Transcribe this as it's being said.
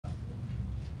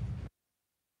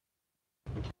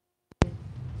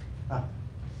Ah,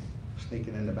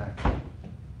 sneaking in the back.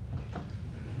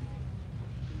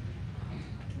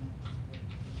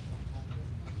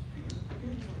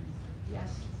 Yes.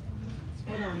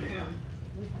 Hold on, hold on.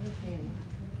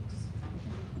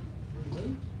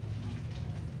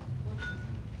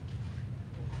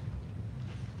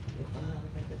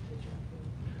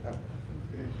 Oh.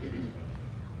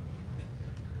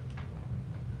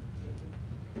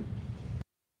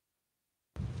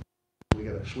 We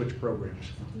gotta switch programs.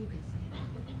 You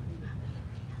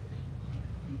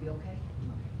be okay?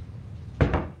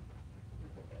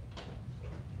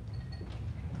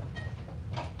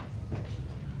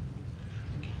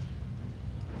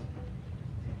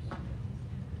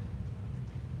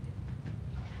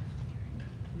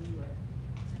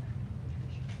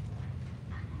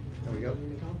 There we go.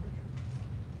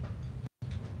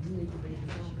 You need to be in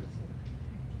the conference.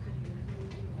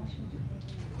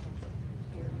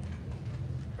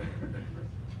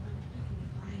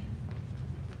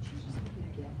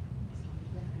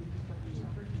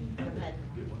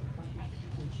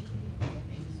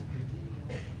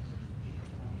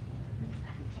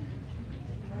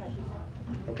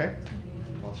 Okay?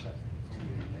 All set.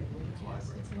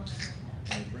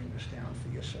 Let me bring this down for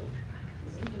you, so.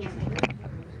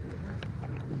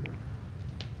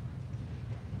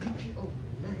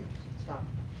 Stop.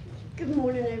 Good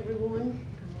morning, everyone.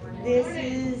 This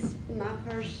is my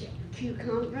first Q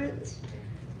conference.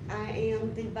 I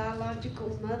am the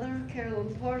biological mother,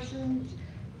 Carolyn Parsons,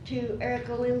 to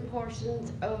Erica Lynn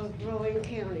Parsons of Rowan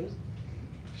County.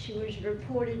 She was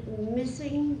reported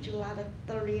missing July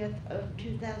the 30th of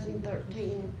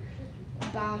 2013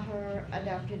 by her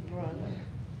adopted brother.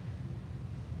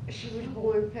 She was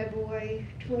born February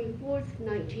 24th,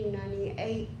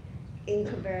 1998 in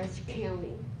Cabarrus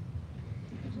County.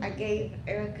 I gave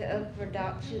Erica up for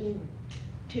adoption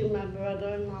to my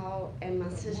brother-in-law and my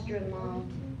sister-in-law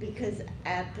because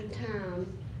at the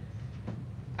time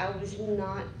I was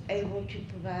not able to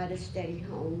provide a steady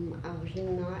home. I was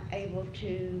not able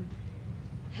to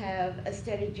have a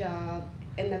steady job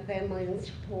and the family and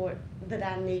support that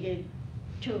I needed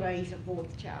to raise a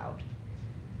fourth child.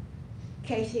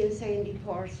 Casey and Sandy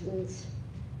Parsons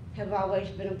have always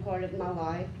been a part of my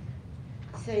life.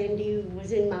 Sandy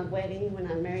was in my wedding when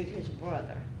I married his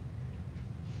brother.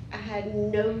 I had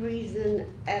no reason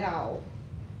at all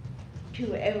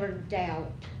to ever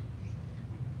doubt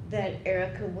that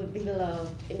Erica would be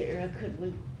loved and Erica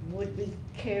would be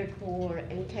cared for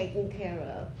and taken care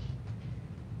of.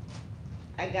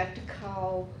 I got the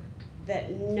call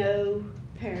that no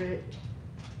parent,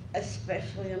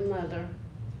 especially a mother,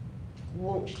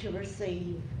 wants to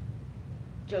receive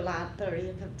July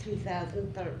 30th of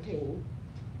 2013,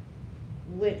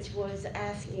 which was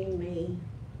asking me,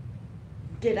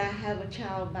 did I have a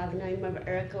child by the name of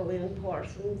Erica Lynn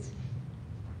Parsons?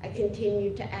 I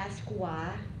continued to ask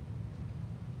why.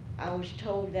 I was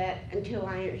told that until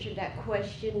I answered that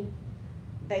question,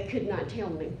 they could not tell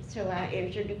me. So I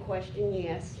answered the question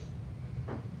yes.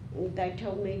 They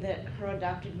told me that her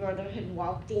adopted brother had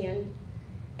walked in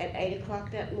at 8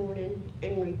 o'clock that morning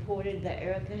and reported that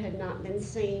Erica had not been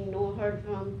seen nor heard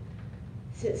from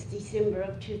since December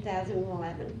of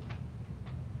 2011.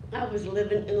 I was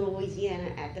living in Louisiana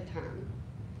at the time.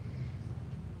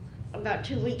 About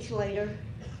 2 weeks later,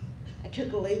 I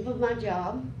took a leave of my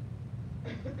job.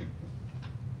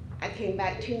 I came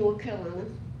back to North Carolina.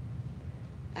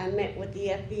 I met with the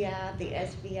FBI, the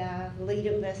SBI, lead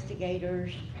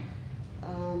investigators,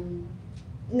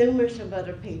 numerous of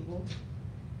other people,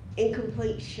 in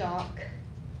complete shock,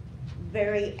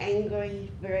 very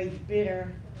angry, very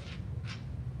bitter,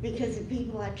 because the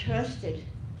people I trusted,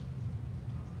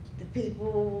 the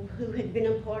people who had been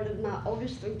a part of my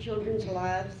oldest 3 children's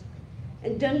lives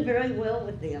and done very well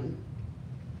with them,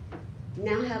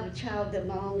 now have a child that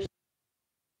belongs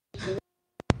to me,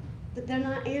 but they're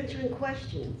not answering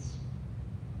questions.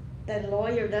 They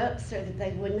lawyered up so that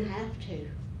they wouldn't have to.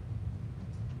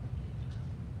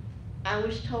 I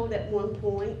was told at one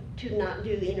point to not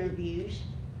do interviews.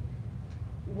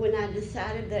 When I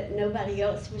decided that nobody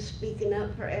else was speaking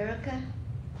up for Erica,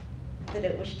 that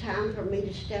it was time for me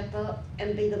to step up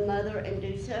and be the mother and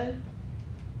do so,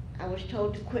 I was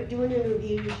told to quit doing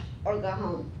interviews or go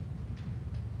home.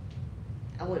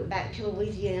 I went back to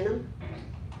Louisiana.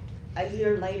 A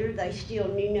year later, they still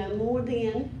knew no more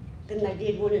then than they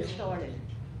did when it started.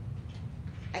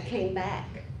 I came back,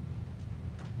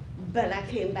 but I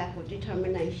came back with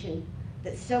determination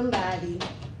that somebody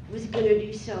was going to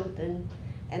do something,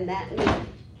 and that meant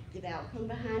get out from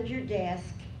behind your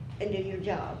desk and do your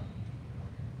job.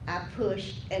 I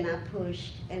pushed and I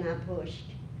pushed and I pushed.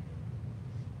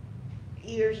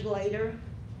 Years later,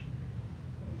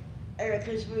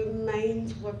 Erica's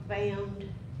remains were found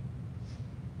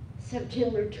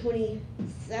September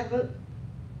 27th.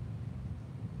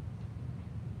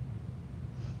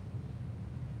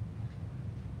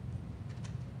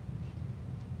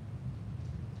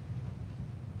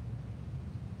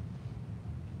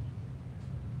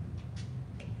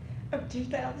 Of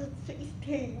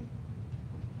 2016.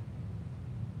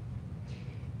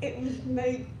 It was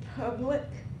made public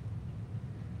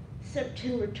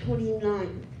September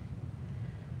 29th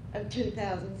of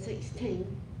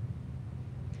 2016.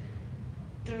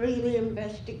 Through the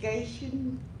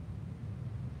investigation,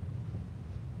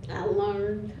 I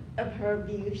learned of her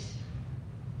abuse.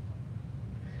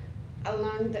 I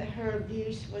learned that her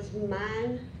abuse was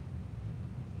mine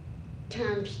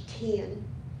times 10.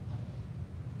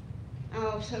 I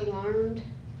also learned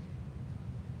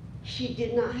she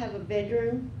did not have a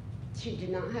bedroom. She did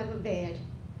not have a bed.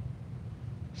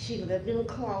 She lived in a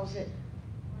closet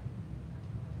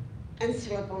and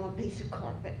slept on a piece of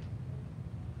carpet.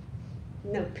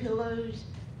 No pillows,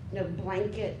 no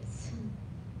blankets,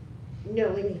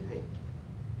 no anything.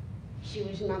 She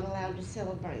was not allowed to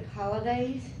celebrate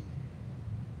holidays.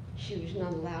 She was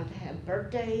not allowed to have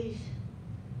birthdays.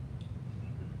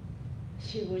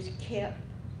 She was kept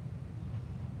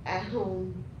at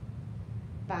home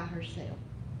by herself.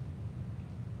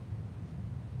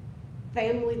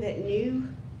 Family that knew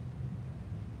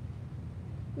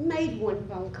made one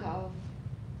phone call,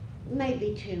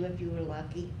 maybe two if you were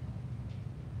lucky.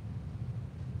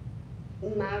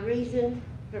 My reason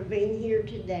for being here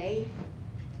today,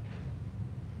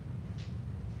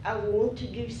 I want to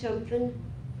do something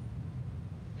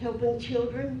helping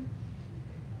children.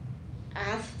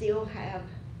 I still have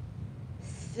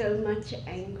so much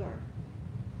anger,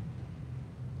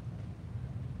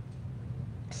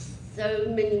 so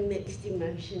many mixed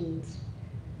emotions.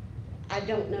 I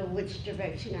don't know which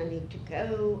direction I need to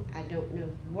go. I don't know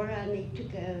where I need to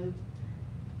go.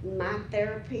 My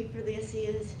therapy for this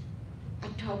is I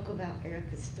talk about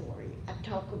Erica's story. I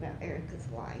talk about Erica's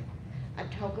life. I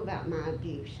talk about my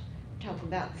abuse. I talk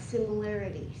about the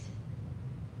similarities.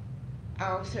 I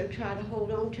also try to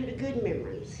hold on to the good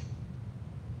memories,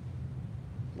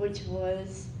 which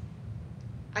was,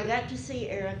 I got to see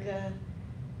Erica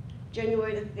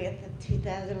January the 5th of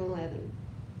 2011.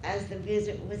 As the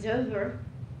visit was over,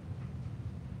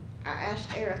 I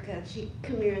asked Erica if she'd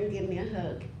come here and give me a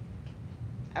hug.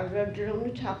 I rubbed her on the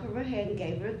top of her head and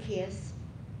gave her a kiss,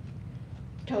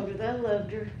 told her that I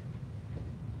loved her.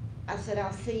 I said,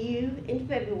 I'll see you in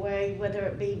February, whether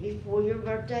it be before your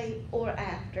birthday or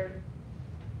after.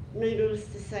 Needless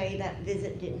to say, that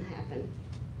visit didn't happen.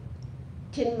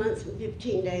 10 months and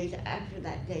 15 days after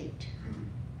that date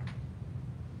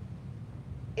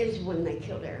is when they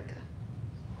killed Erica.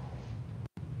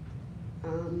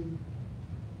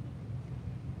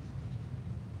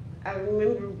 I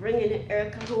remember bringing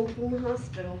Erica home from the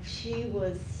hospital. She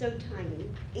was so tiny.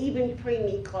 Even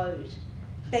preemie clothes,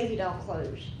 baby doll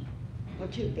clothes, were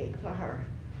too big for her.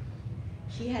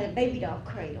 She had a baby doll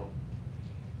cradle.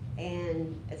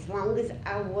 And as long as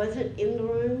I wasn't in the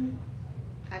room,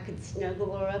 I could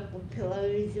snuggle her up with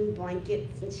pillows and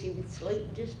blankets and she would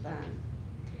sleep just fine.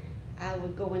 I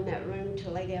would go in that room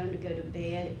to lay down to go to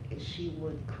bed and she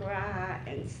would cry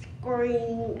and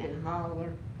scream and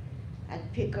holler.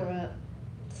 I'd pick her up,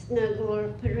 snuggle her,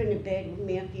 put her in the bed with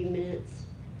me a few minutes.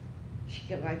 She'd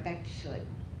go right back to sleep.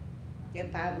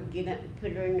 If I would get up and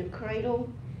put her in the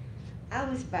cradle, I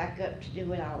was back up to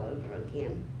do it all over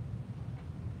again.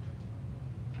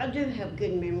 I do have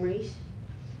good memories,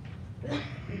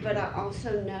 but I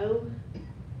also know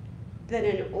that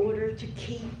in order to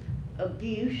keep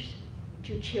abuse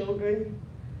to children,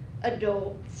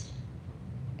 adults,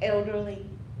 elderly,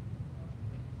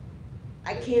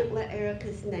 I can't let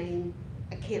Erica's name,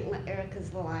 I can't let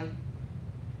Erica's life,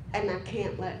 and I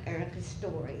can't let Erica's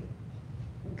story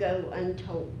go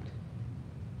untold.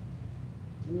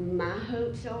 My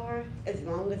hopes are, as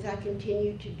long as I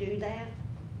continue to do that,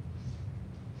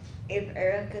 if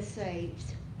Erica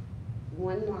saves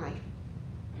one life,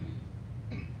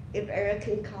 if Erica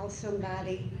can call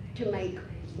somebody to make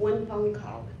one phone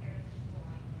call,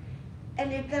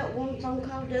 and if that one phone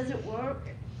call doesn't work,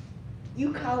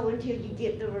 you call until you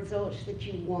get the results that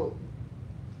you want.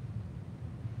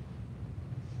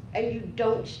 And you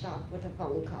don't stop with a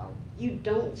phone call. You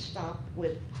don't stop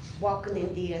with walking in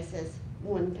DSS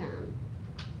one time.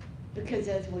 Because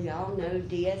as we all know,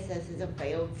 DSS is a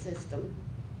failed system.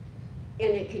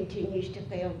 And it continues to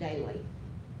fail daily.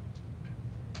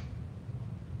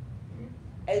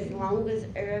 As long as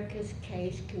Erica's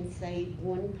case can save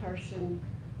one person,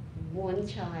 one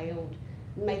child,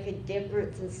 make a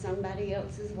difference in somebody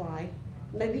else's life.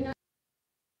 Maybe not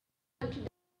today,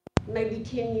 maybe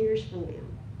 10 years from now.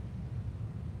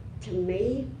 To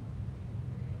me,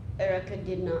 Erica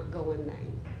did not go in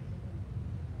vain.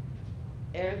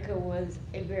 Erica was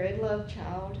a very loved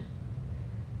child.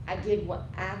 I did what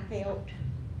I felt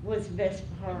was best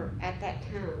for her at that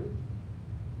time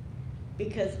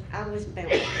because I was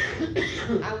bounced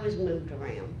around. I was moved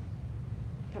around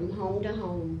from home to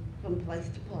home, from place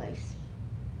to place.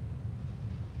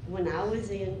 When I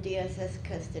was in DSS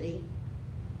custody,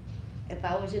 if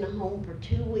I was in a home for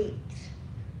 2 weeks,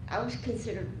 I was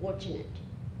considered fortunate.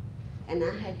 And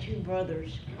I had 2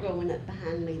 brothers growing up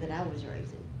behind me that I was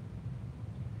raising.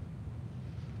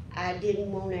 I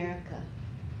didn't want Erica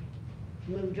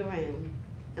moved around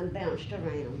and bounced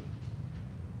around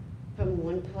from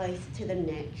one place to the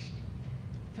next,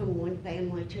 from one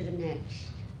family to the next.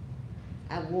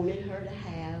 I wanted her to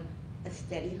have a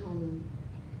steady home,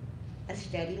 a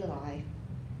steady life,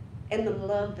 and the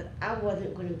love that I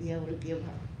wasn't going to be able to give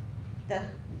her,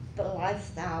 the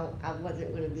lifestyle I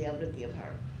wasn't going to be able to give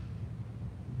her.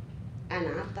 And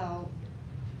I thought,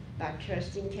 by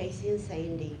trusting Casey and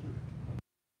Sandy,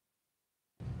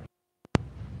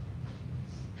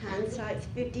 hindsight's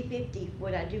 50-50.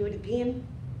 Would I do it again?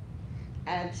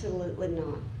 Absolutely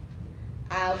not.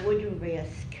 I would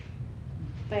risk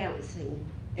bouncing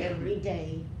every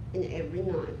day and every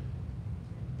night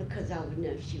because I would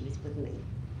know she was with me.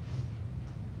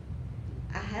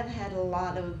 I have had a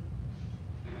lot of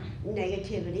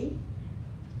negativity.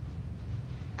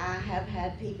 I have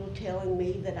had people telling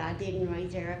me that I didn't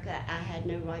raise Erica, I had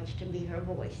no rights to be her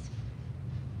voice.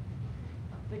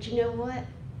 But you know what?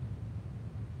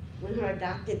 When her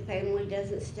adopted family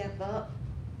doesn't step up,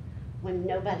 when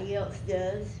nobody else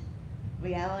does,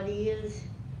 reality is,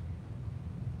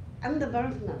 I'm the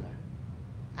birth mother.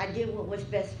 I did what was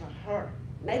best for her.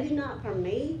 Maybe not for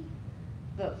me,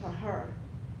 but for her.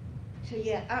 So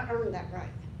yeah, I earned that right.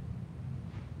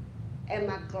 Am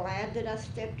I glad that I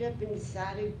stepped up and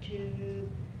decided to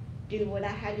do what I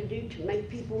had to do to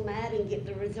make people mad and get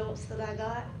the results that I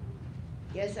got?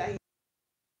 Yes, I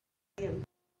am.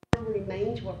 Her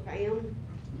remains were found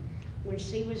when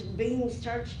she was being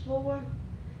searched for,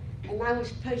 and I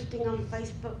was posting on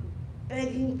Facebook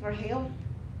begging for help.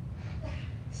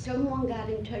 Someone got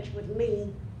in touch with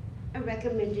me and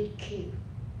recommended Q.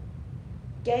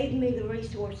 Gave me the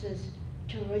resources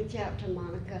to reach out to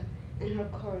Monica and her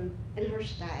crew and her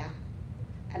staff.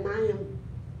 And I am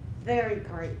very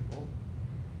grateful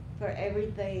for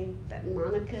everything that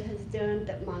Monica has done,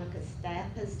 that Monica's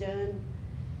staff has done,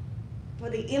 for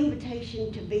the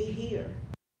invitation to be here.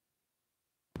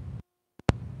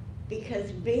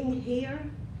 Because being here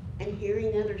and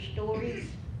hearing other stories,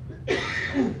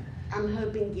 I'm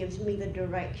hoping gives me the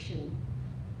direction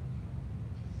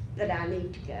that I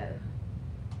need to go.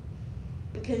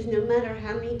 Because no matter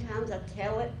how many times I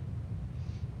tell it,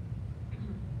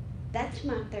 that's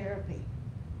my therapy,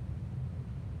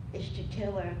 is to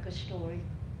tell Erica's story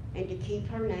and to keep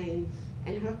her name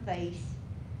and her face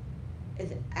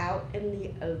as out in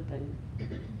the open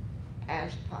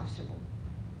as possible.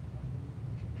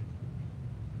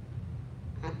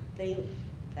 I think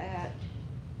that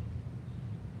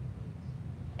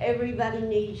everybody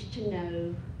needs to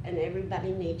know and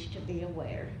everybody needs to be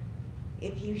aware.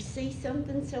 If you see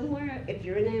something somewhere, if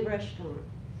you're in a restaurant,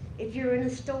 if you're in a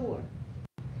store,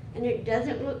 and it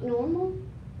doesn't look normal,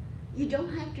 you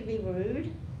don't have to be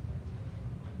rude.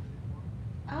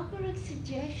 Offer a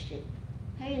suggestion.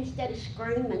 Hey, instead of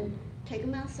screaming, take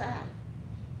them outside.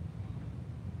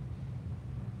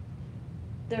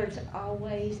 There's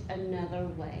always another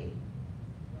way.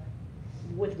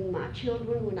 With my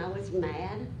children, when I was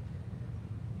mad,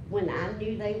 when I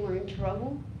knew they were in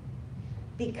trouble,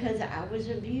 because I was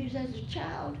abused as a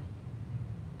child,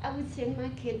 I would send my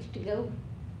kids to go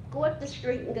up the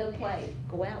street and go play,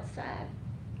 go outside.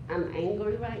 I'm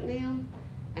angry right now,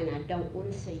 and I don't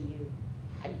want to see you.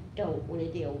 I don't want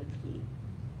to deal with you.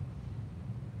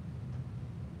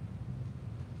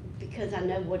 Because I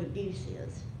know what abuse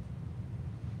is.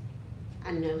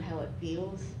 I know how it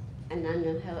feels, and I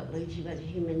know how it leaves you as a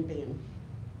human being.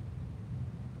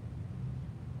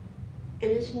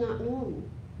 And it's not normal.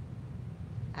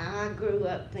 I grew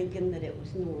up thinking that it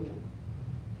was normal.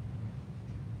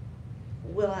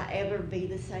 Will I ever be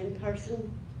the same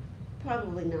person?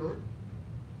 Probably not.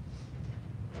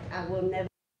 I will never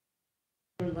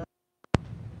love.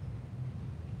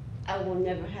 I will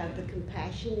never have the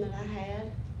compassion that I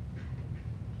had.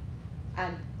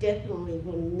 I definitely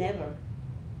will never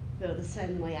feel the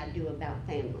same way I do about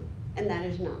family. And that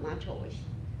is not my choice.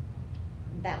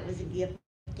 That was a gift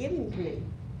given to me.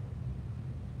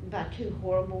 by two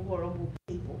horrible, horrible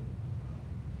people.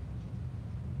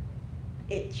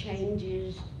 It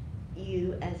changes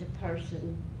you as a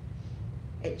person.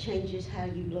 It changes how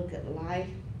you look at life.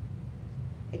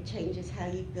 It changes how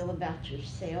you feel about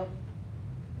yourself.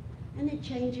 And it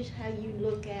changes how you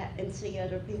look at and see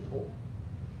other people,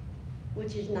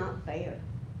 which is not fair.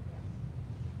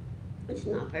 It's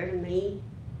not fair to me.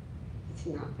 It's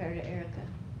not fair to Erica.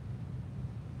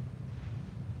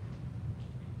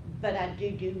 But I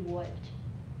do what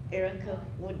Erica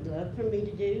would love for me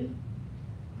to do,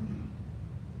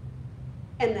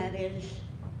 and that is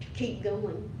to keep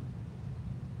going.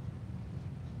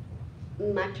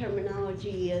 My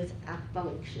terminology is I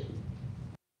function.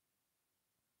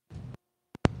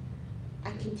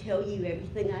 I can tell you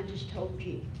everything I just told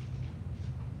you,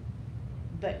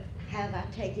 but have I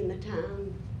taken the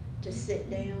time to sit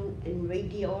down and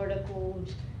read the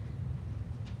articles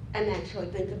and actually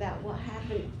think about what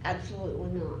happened?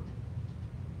 Absolutely not.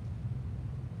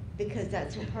 Because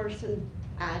that's a person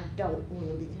I don't want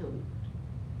to become.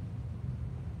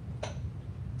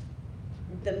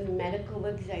 The medical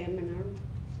examiner,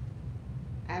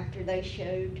 after they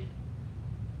showed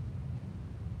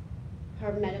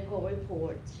her medical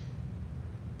reports,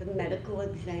 the medical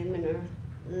examiner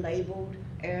labeled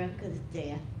Erica's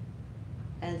death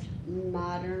as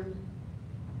modern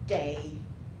day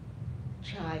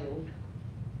child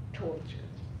torture.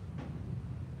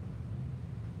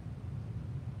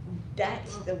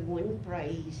 That's the one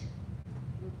phrase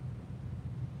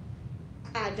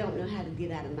I don't know how to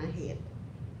get out of my head.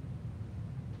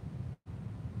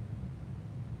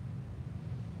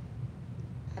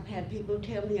 I've had people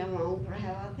tell me I'm wrong for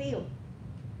how I feel,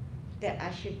 that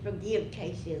I should forgive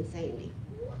Casey and Sandy.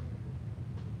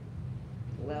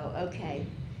 Well, okay,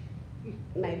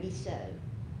 maybe so.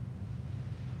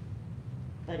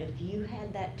 But if you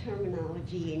had that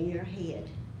terminology in your head,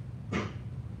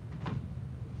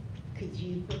 could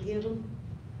you forgive them?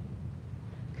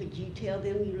 Could you tell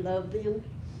them you love them?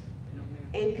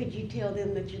 And could you tell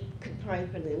them that you could pray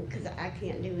for them? Because I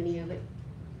can't do any of it,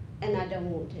 and I don't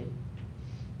want to.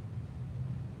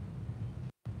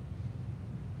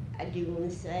 I do want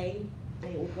to say I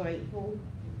am grateful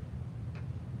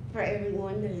for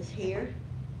everyone that is here.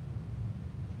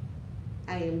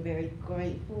 I am very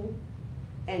grateful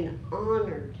and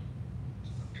honored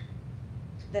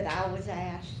that I was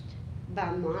asked by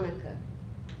Monica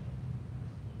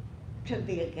to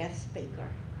be a guest speaker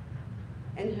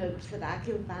in hopes that I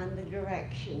can find the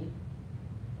direction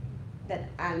that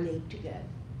I need to go.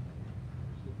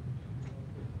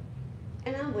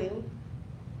 And I will.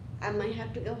 I may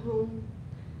have to go home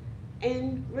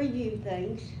and review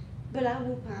things, but I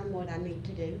will find what I need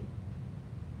to do,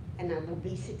 and I will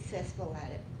be successful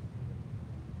at it.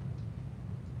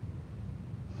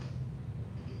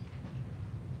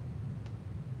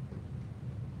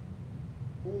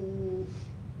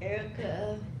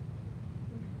 Erica,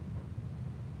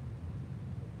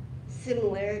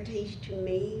 similarities to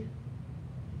me,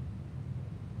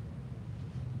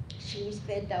 she was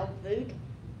fed dog food.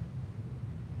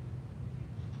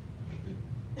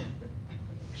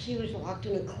 She was locked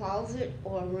in a closet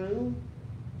or a room.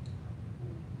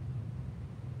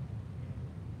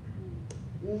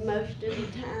 Most of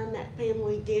the time at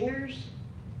family dinners,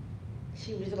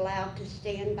 she was allowed to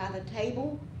stand by the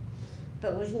table,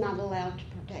 but was not allowed to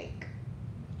partake.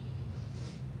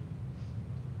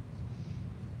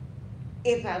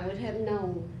 If I would have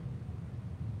known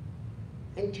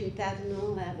in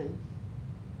 2011,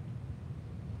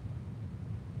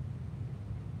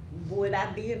 would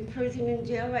I be in prison and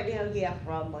jail right now? Yeah,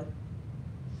 probably.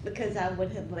 Because I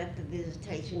would have left the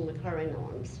visitation with her in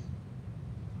arms.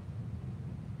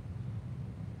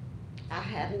 I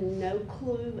have no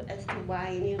clue as to why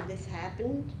any of this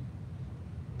happened.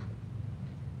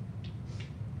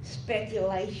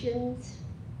 Speculations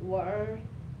were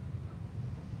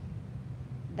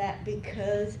that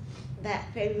because that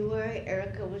February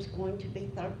Erica was going to be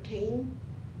 13,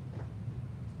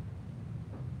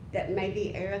 that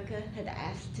maybe Erica had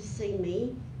asked to see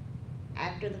me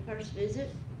after the first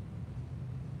visit.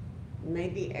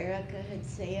 Maybe Erica had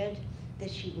said that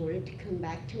she wanted to come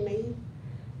back to me,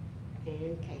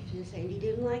 and Casey and Sandy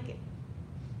didn't like it.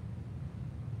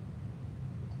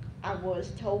 I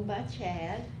was told by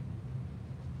Chad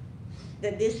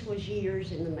that this was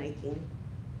years in the making,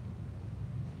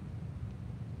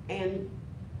 and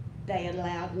they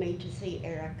allowed me to see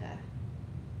Erica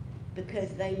because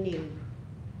they knew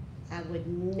I would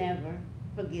never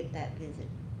forget that visit.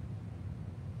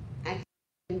 I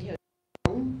can tell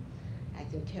you, I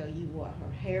can tell you what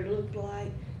her hair looked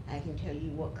like, I can tell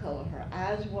you what color her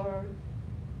eyes were.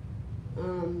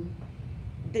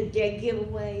 the dead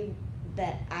giveaway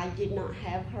that I did not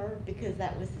have her because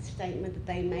that was the statement that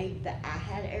they made that I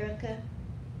had Erica.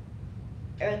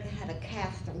 Erica had a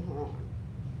cast on her arm.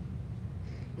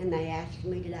 And they asked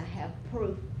me, did I have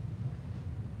proof?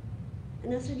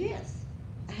 And I said, yes,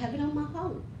 I have it on my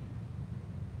phone.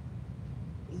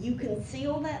 You can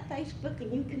seal that Facebook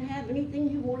and you can have anything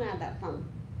you want out of that phone.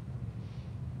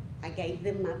 I gave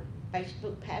them my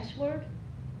Facebook password.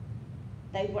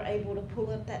 They were able to pull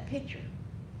up that picture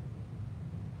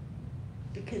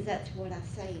because that's what I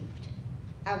saved.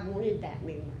 I wanted that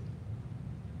memory.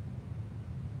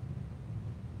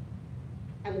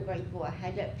 I'm grateful I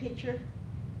had that picture,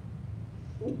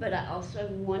 but I also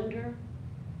wonder,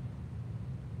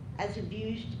 as an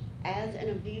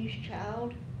abused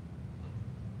child,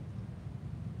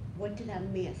 what did I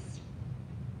miss?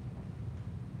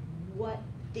 What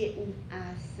didn't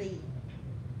I see?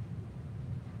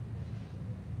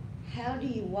 How do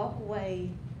you walk away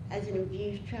as an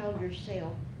abused child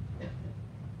yourself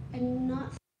and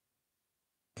not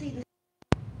see the...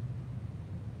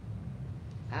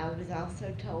 I was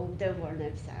also told there were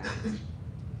no signs.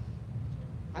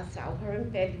 I saw her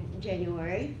in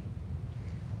January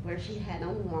where she had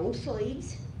on long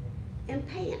sleeves and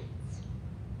pants.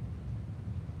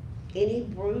 Any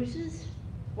bruises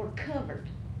were covered.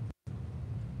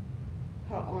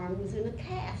 Her arm was in a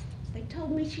cast. They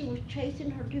told me she was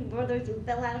chasing her two brothers and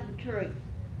fell out of a tree.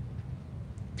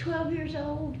 12 years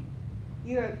old,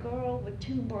 you're a girl with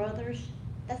two brothers.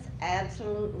 That's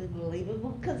absolutely believable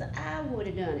because I would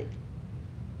have done it.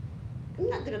 I'm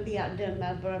not going to be outdone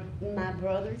by my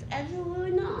brothers.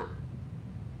 Absolutely not.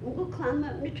 I'm going to climb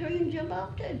up in the tree and jump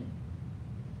off too.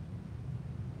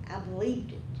 I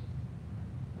believed it.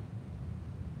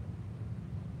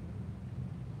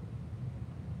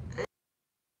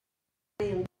 I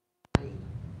am somebody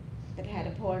that had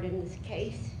a part in this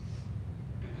case.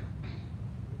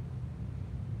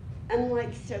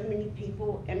 Unlike so many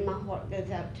people, and my heart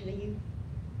goes out to you,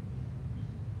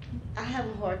 I have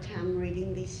a hard time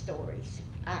reading these stories.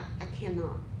 I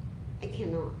cannot. I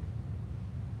cannot.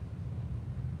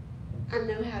 I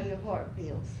know how your heart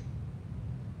feels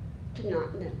to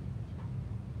not know.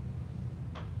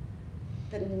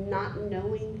 The not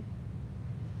knowing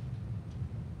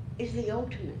is the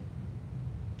ultimate.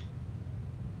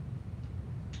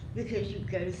 Because you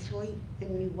go to sleep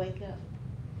and you wake up.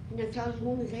 And that's all you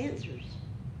want is answers.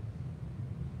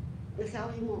 That's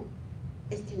all you want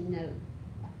is to know.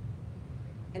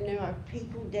 And there are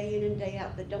people day in and day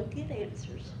out that don't get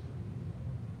answers.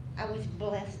 I was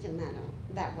blessed in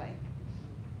that way.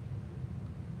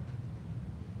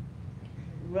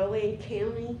 Rowan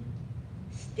County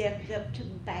stepped up to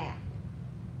the bat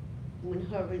when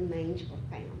her remains were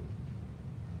found.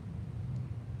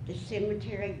 The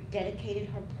cemetery dedicated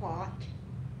her plot.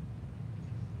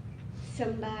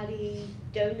 Somebody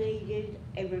donated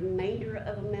a remainder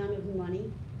of amount of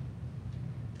money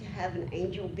to have an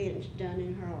angel bench done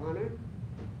in her honor.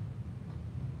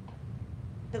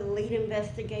 The lead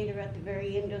investigator at the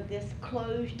very end of this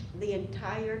closed the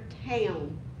entire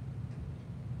town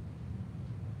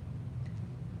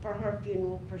for her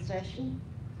funeral procession.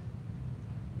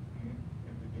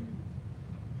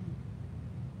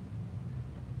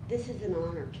 This is an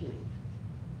honor to me.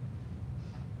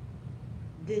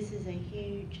 This is a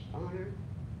huge honor.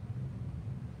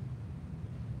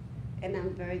 And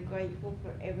I'm very grateful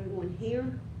for everyone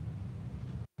here.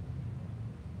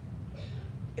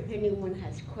 If anyone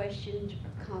has questions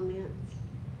or comments,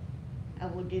 I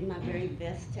will do my very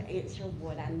best to answer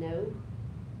what I know.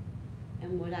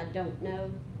 And what I don't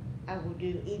know, I will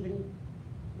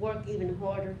work even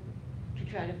harder to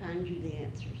try to find you the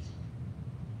answers.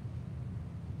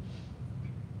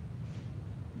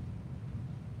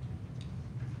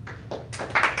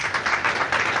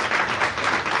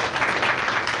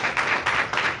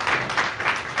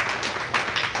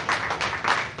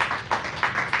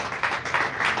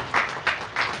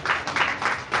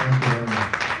 Thank you very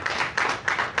much.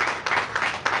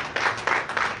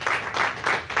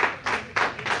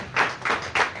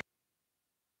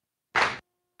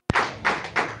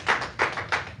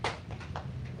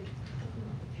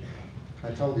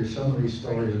 I told you some of these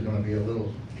stories are going to be a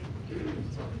little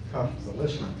tough to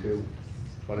listen to,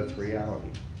 but it's reality.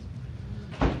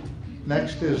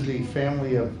 Next is the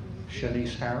family of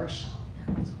Shanice Harris.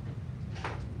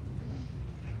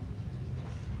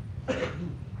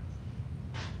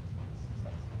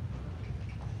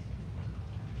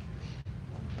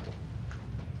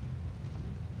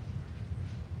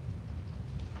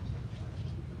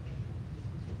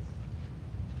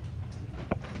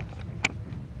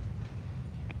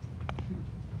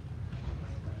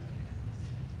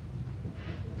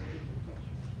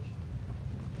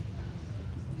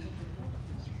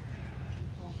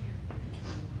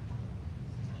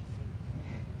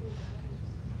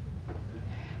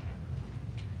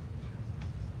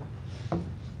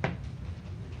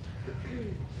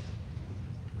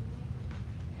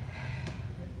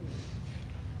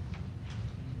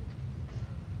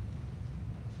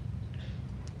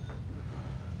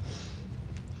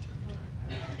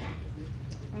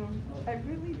 I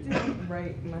really didn't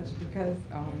write much because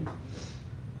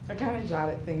I kind of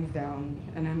jotted things down,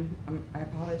 and I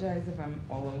apologize if I'm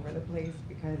all over the place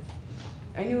because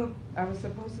I knew I was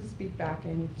supposed to speak back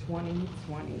in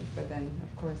 2020, but then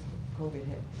of course COVID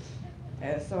hit.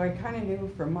 So I kind of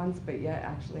knew for months, but yet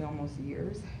actually almost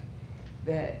years,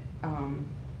 that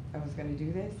I was going to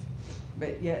do this,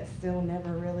 but yet still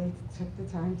never really took the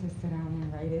time to sit down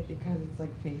and write it because it's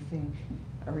like facing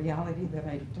a reality that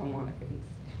I don't want to face.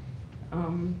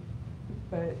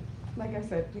 But like I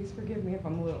said, please forgive me if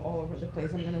I'm a little all over the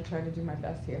place. I'm going to try to do my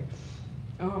best here.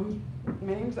 My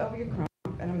name's Elvia Crump,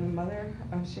 and I'm the mother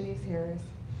of Shanice Harris,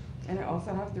 and I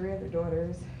also have 3 other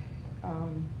daughters.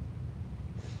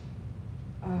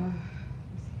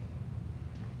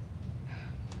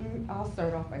 I'll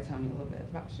start off by telling you a little bit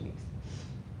about Shanice.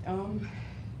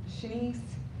 Shanice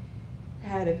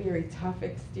had a very tough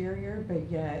exterior, but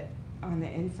yet on the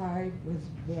inside was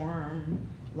warm,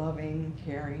 loving,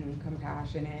 caring,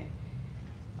 compassionate.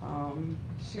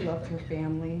 She loved her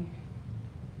family.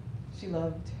 She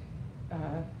loved,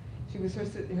 her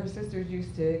sisters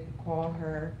used to call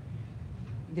her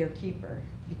their keeper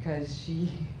because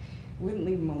she wouldn't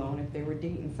leave them alone. If they were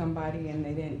dating somebody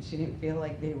and she didn't feel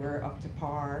like they were up to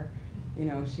par, you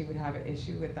know, she would have an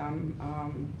issue with them.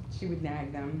 She would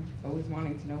nag them, always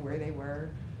wanting to know where they were,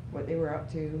 what they were up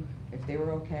to, if they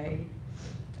were okay.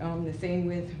 The same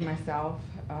with myself.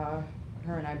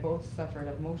 Her and I both suffered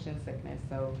of motion sickness,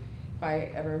 so if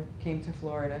I ever came to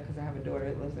Florida, because I have a daughter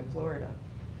that lives in Florida,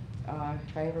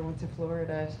 if I ever went to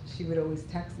Florida, she would always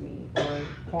text me or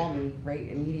call me right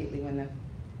immediately when the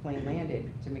plane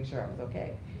landed to make sure I was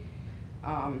okay.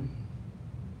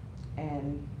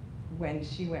 And when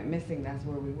she went missing, that's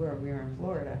where we were. We were in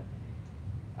Florida.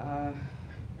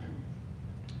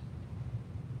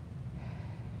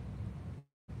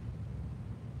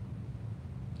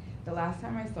 The last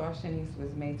time I saw Shanice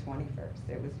was May 21st.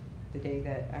 It was the day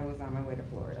that I was on my way to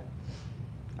Florida.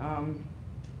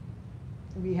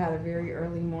 We had a very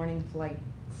early morning flight,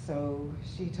 so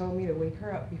she told me to wake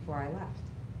her up before I left.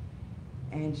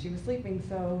 And she was sleeping,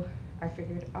 so I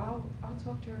figured I'll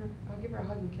talk to her, I'll give her a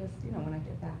hug and kiss, you know, when I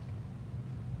get back.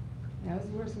 That was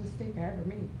the worst mistake I ever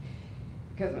made,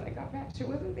 because when I got back, she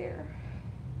wasn't there.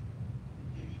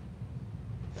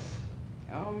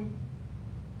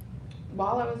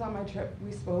 While I was on my trip,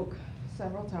 we spoke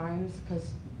several times,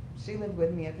 because she lived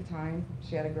with me at the time.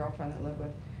 She had a girlfriend that lived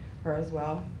with her as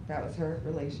well. That was her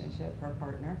relationship, her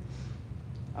partner.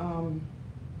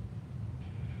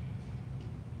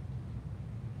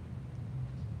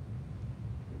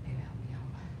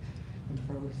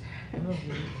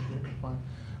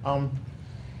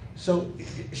 So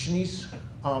Shanice,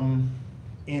 I'll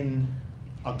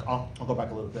go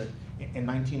back a little bit. In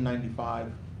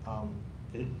 1995,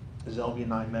 Zelvia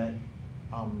and I met.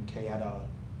 Kay had a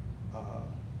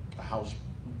house.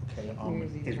 Okay,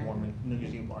 his New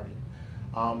Year's Eve party.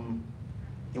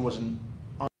 It was an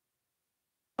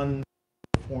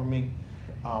unconforming.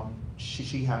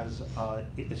 She has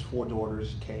is 4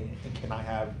 daughters. Kay and I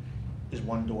have is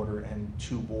 1 daughter and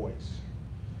 2 boys.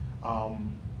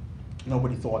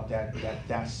 Nobody thought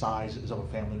that size of a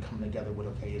family coming together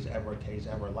would Kay's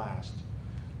ever last.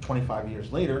 25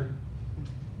 years later,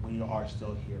 we are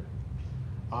still here.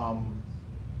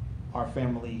 Our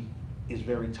family is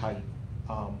very tight.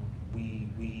 We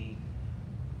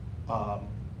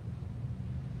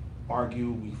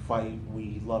argue, we fight,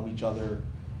 we love each other,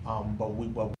 but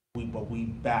we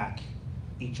back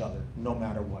each other no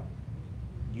matter what.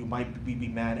 You might be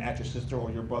mad at your sister or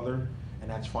your brother, and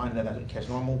that's fine, that's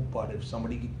normal, but if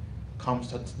somebody comes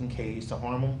to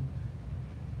harm them,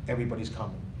 everybody's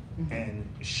coming. Mm-hmm. And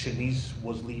Shanice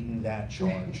was leading that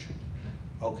charge.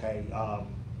 Okay,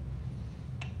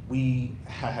 we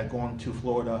had gone to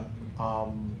Florida,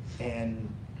 and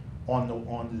on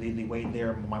the way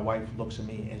there, my wife looks at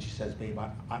me and she says, "Babe, I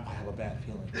have a bad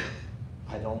feeling.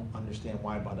 I don't understand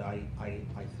why, but I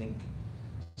think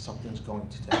something's going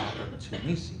to happen to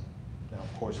Nisi." Now,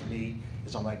 of course,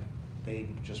 I'm like, "Babe,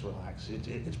 just relax.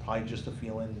 It's probably just a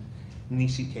feeling.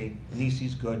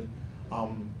 Nisi's good.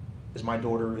 As my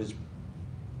daughter is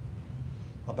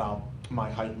about my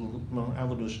height, a little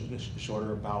bit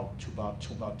shorter, about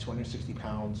 260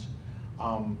 pounds.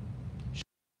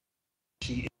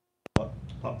 She is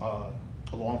a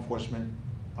law enforcement.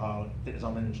 Is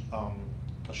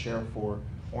a sheriff for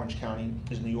Orange County,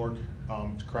 is New York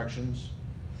Corrections,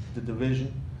 the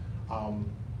division.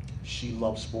 She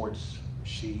loved sports.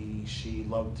 She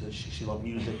loved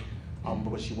music,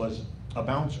 but she was a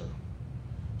bouncer.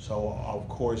 So of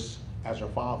course, as her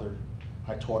father,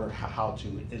 I taught her how to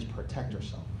protect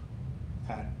herself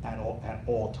at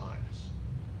all times.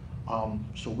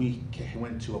 So we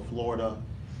went to Florida,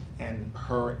 and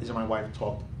her and my wife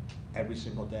talked every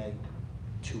single day,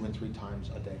 2 and 3 times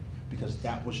a day, because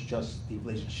that was just the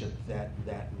relationship that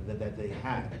they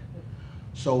had.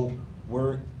 So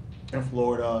we're in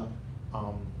Florida,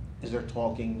 as they're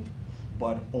talking,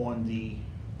 but on the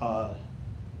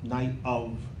night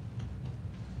of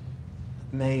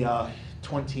May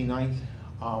 29th,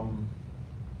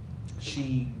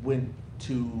 she went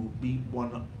to meet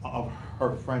one of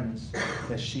her friends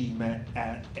that she met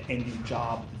at a new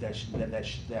job that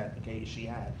she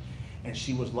had. And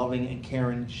she was loving and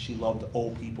caring. She loved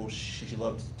old people. She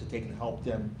loved to take and help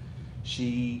them.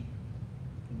 She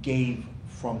gave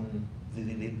from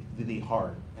the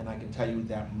heart. And I can tell you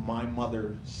that my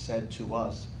mother said to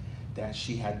us that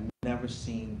she had never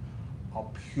seen a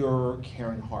pure,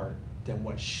 caring heart than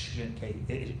what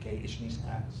Shanice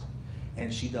has.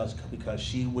 And she does, because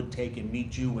she would take and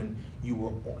meet you, and you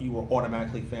were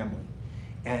automatically family.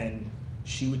 And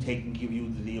she would take and give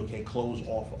you the clothes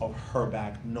off of her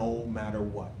back no matter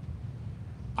what.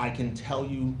 I can tell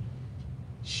you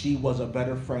she was a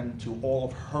better friend to all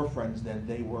of her friends than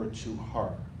they were to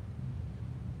her.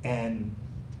 And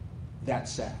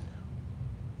that's sad,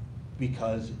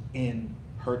 because in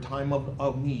her time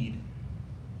of need,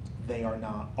 they are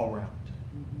not around.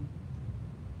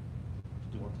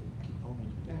 Do you want to keep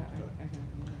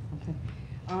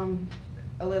going?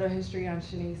 A little history on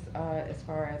Shanice, as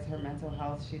far as her mental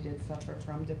health. She did suffer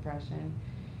from depression.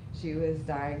 She was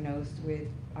diagnosed with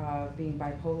being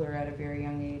bipolar at a very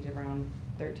young age, around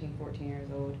 13, 14 years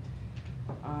old.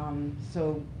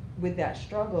 So with that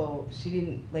struggle, she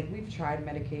didn't, we've tried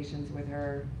medications with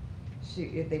her.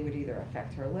 If they would either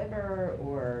affect her liver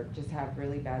or just have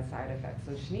really bad side effects.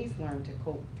 So Shanice learned to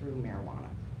cope through marijuana.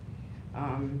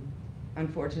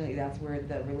 Unfortunately, that's where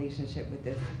the relationship with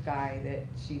this guy that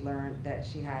she learned that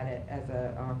she had it as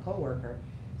a co-worker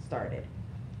started.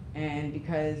 And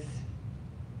because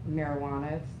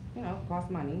marijuana,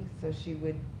 costs money, so she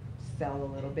would sell a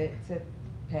little bit to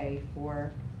pay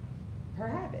for her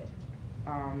habit.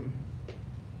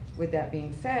 With that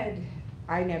being said,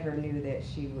 I never knew that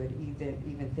she would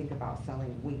even think about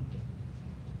selling weed.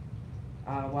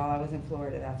 While I was in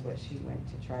Florida, that's what she went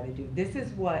to try to do. This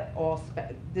is what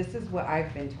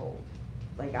I've been told.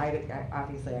 I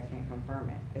obviously I can't confirm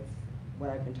it. It's what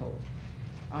I've been told.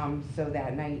 So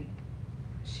that night,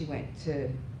 she went to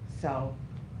sell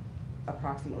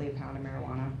approximately a pound of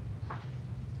marijuana,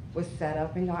 was set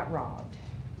up and got robbed.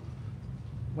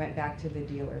 Went back to the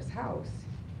dealer's house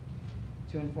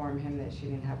to inform him that she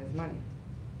didn't have his money.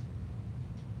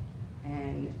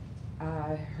 And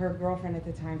her girlfriend at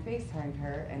the time FaceTimed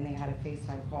her, and they had a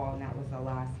FaceTime call, and that was the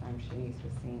last time Shanice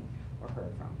was seen or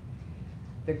heard from.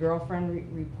 The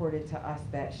girlfriend reported to us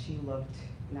that she looked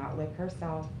not like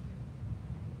herself,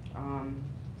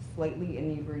 slightly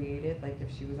inebriated, like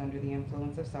if she was under the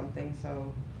influence of something,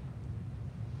 so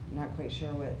I'm not quite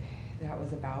sure what that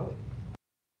was about.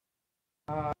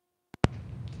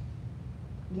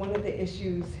 One of the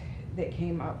issues that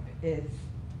came up is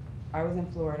I was in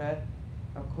Florida.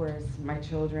 Of course, my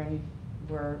children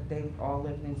they all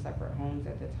lived in separate homes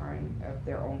at the time of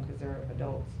their own because they're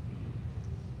adults.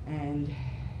 And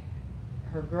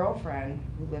her girlfriend,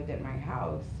 who lived at my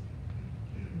house,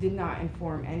 did not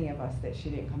inform any of us that she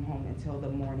didn't come home until the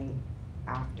morning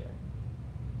after.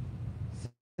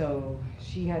 So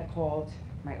she had called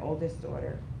my oldest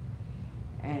daughter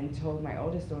and told my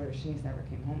oldest daughter Shanice never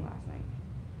came home last night.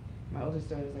 My oldest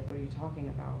daughter was like, what are you talking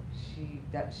about?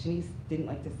 Shanice didn't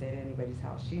like to stay at anybody's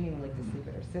house. She didn't even like to sleep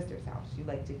at her sister's house. She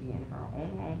liked to be in her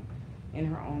own home, in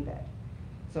her own bed.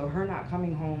 So her not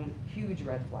coming home, huge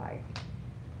red flag.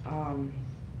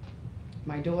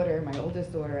 My daughter, my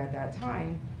oldest daughter at that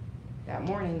time, that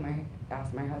morning,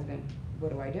 asked my husband,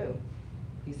 what do I do?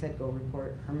 He said, go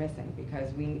report her missing,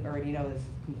 because we already know this is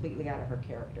completely out of her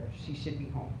character. She should be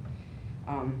home.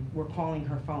 We're calling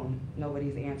her phone,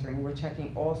 nobody's answering. We're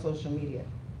checking all social media,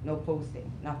 no posting,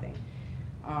 nothing.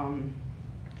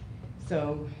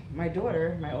 So my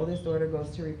daughter, my oldest daughter, goes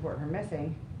to report her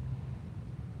missing,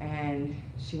 and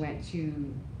she went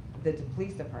to the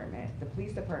police department. The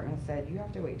police department said, you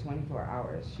have to wait 24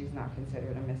 hours. She's not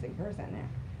considered a missing person now.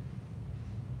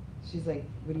 She's like,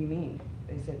 what do you mean?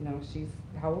 They said, no,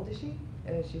 how old is she?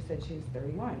 She said she's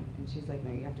 31. And she's like,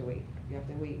 no, you have to wait. You have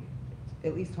to wait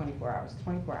at least 24 hours.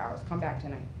 24 hours, come back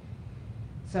tonight.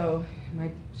 So my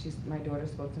daughter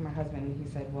spoke to my husband, and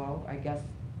he said, well, I guess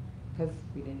because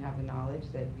we didn't have the knowledge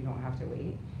that you don't have to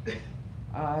wait,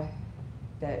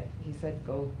 that he said,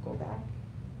 go back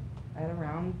at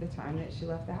around the time that she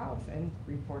left the house and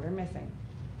report her missing.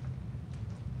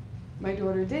 My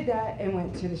daughter did that and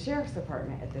went to the sheriff's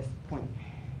department at this point.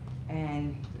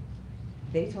 And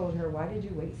they told her, why did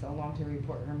you wait so long to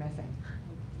report her missing?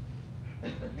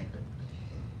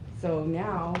 So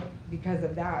now, because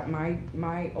of that,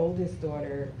 my oldest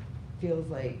daughter feels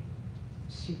like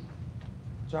she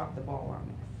dropped the ball on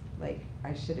this. Like,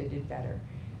 I should have did better.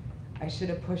 I should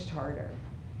have pushed harder.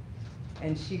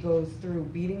 And she goes through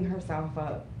beating herself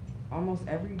up almost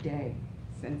every day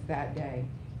since that day,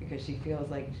 because she feels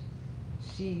like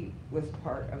she was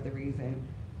part of the reason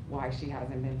why she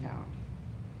hasn't been found.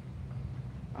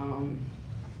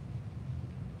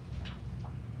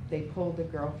 They pulled the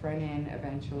girlfriend in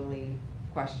eventually,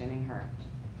 questioning her.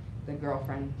 The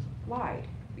girlfriend lied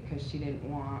because she didn't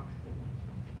want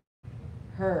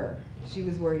her. She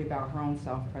was worried about her own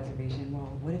self-preservation.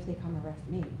 Well, what if they come arrest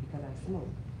me because I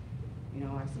smoked? You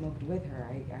know, I smoked with her.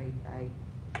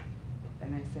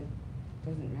 And I said,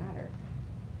 doesn't matter.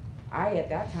 I, at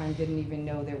that time, didn't even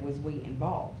know there was weight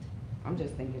involved. I'm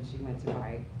just thinking she went to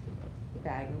buy a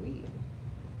bag of weed.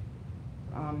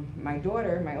 My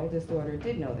daughter, my oldest daughter,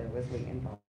 did know there was weight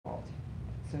involved.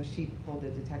 So she pulled the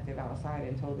detective outside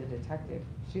and told the detective,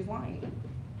 she's lying.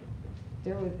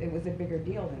 It was a bigger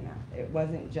deal than that. It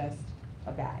wasn't just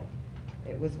a bag.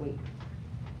 It was weight.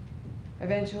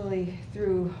 Eventually,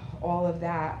 through all of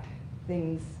that,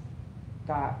 things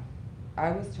got,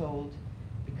 I was told,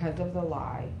 because of the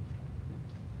lie,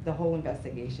 the whole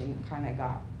investigation kind of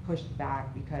got pushed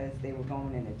back because they were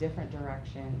going in a different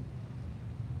direction.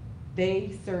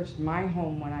 They searched my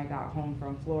home when I got home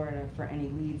from Florida for any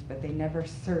leads, but they never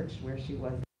searched where she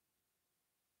was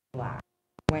last.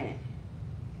 When,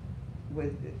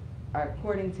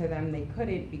 according to them, they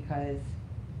couldn't because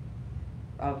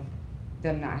of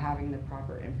them not having the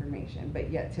proper information.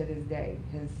 But yet, to this day,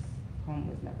 his home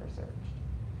was never searched.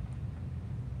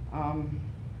 I'm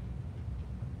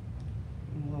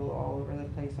a little all over the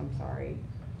place, I'm sorry.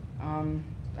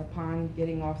 Upon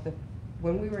getting off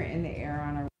when we were in the air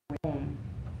on our way home,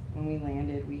 when we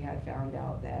landed, we had found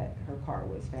out that her car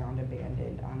was found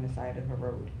abandoned on the side of a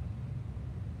road.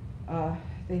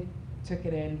 They took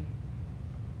it in,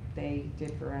 they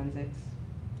did forensics.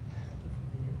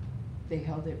 They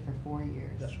held it for 4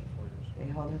 years. That's for 4 years. They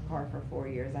held her car for 4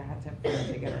 years. I had to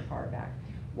fight to get her car back.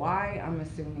 Why? I'm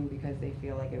assuming because they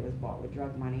feel like it was bought with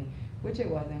drug money, which it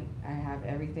wasn't. I have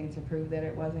everything to prove that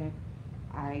it wasn't.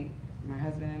 My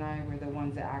husband and I were the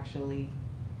ones that actually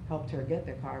helped her get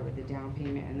the car with the down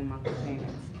payment and the monthly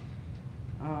payments.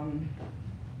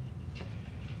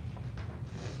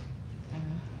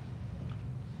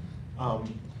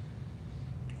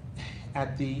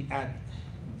 At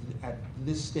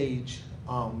this stage,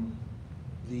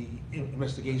 the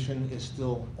investigation is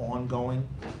still ongoing.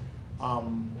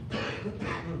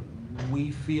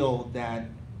 We feel that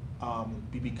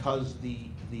because the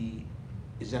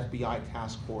FBI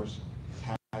task force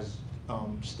has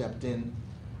stepped in,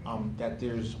 that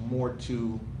there's more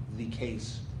to the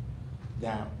case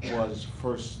that was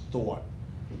first thought.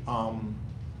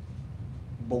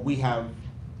 But we have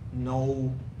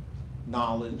no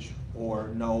knowledge or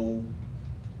no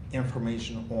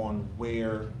information on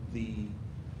where the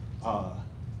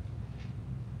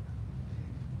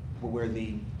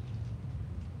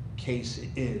case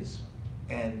is,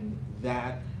 and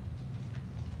that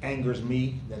angers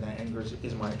me. That angers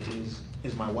is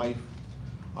my wife,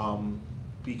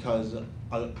 because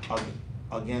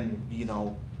again, you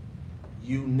know,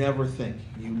 you never think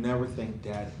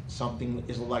that something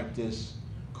is like this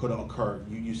could occur.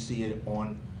 You see it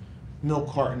on milk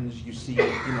cartons. You see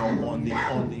it, you know, on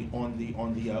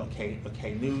the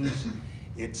okay news.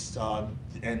 It's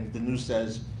and the news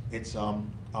says it's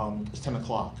 10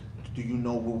 o'clock. Do you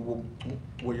know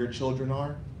where your children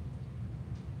are?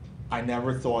 I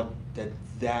never thought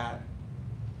that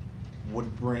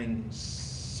would bring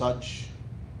such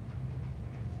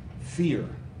fear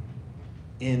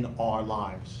in our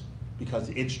lives, because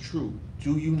it's true.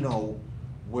 Do you know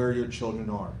where your children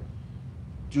are?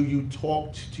 Do you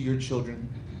talk to your children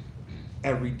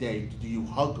every day? Do you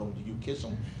hug them? Do you kiss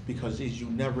them? Because you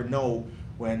never know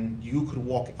when you could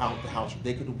walk out the house, or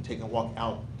they could take a walk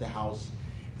out the house,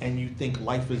 and you think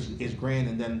life is grand,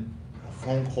 and then a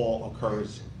phone call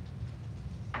occurs,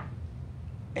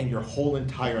 and your whole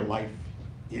entire life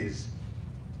is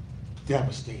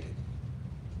devastated.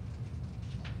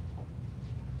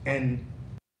 And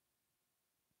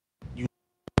you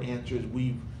answers,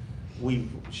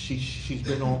 she's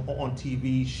been on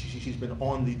TV, she's been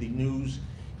on the news,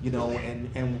 you know,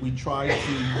 and we try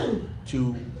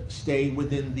to stay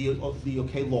within the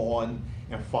okay law and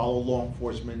follow law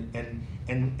enforcement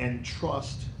and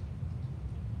trust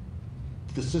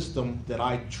the system that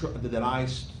I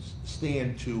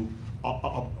stand to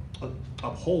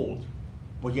uphold,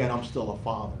 but yet I'm still a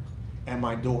father, and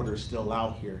my daughter's still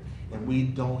out here, and we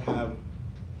don't have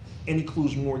any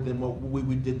clues more than what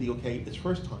we did this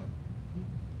first time.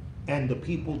 And the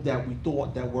people that we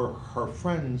thought that were her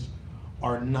friends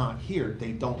are not here.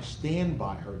 They don't stand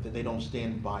by her, that they don't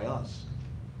stand by us.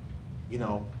 You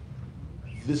know,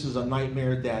 this is a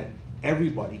nightmare that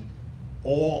everybody,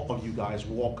 all of you guys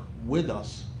walk with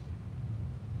us,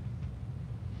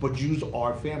 but you's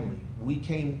our family. We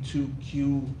came to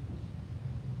Q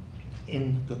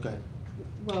go ahead.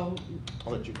 Well,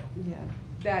 I'll let you go. yeah,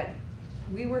 that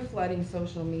we were flooding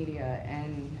social media,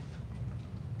 and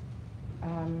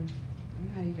I'm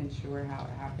not even sure how it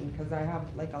happened, because I have,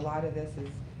 like, a lot of this is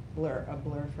a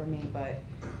blur for me, but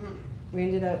we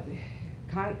ended up,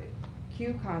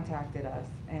 Q contacted us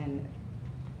and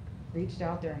reached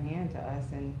out their hand to us,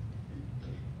 and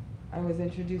I was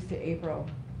introduced to April.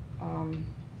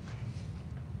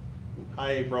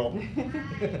 Hi, April.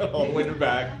 All the way to the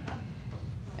back.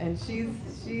 And she's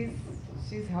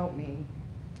helped me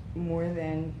more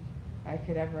than I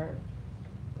could ever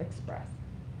express.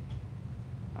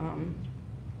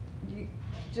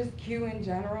 Just Q in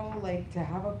general, like, to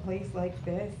have a place like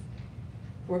this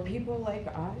for people like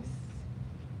us,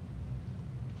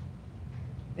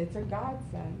 it's a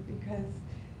godsend, because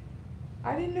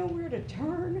I didn't know where to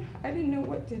turn. I didn't know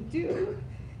what to do.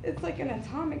 It's like an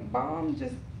atomic bomb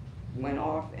just went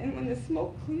off, and when the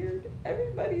smoke cleared,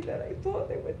 everybody that I thought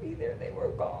they would be there, they were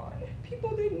gone.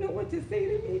 People didn't know what to say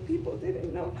to me. People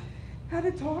didn't know how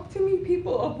to talk to me.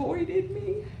 People avoided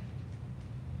me.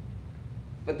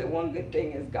 But the one good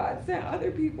thing is God sent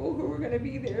other people who were going to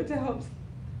be there to help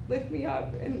lift me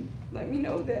up and let me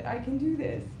know that I can do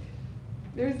this.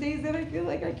 There's days that I feel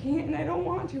like I can't and I don't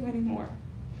want to anymore.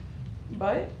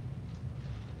 But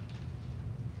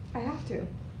I have to.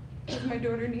 Because my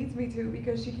daughter needs me to,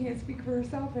 because she can't speak for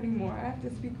herself anymore. I have to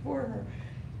speak for her.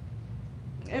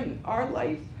 And our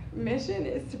life mission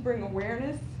is to bring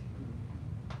awareness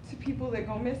to people that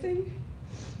go missing,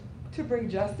 to bring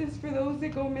justice for those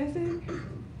that go missing.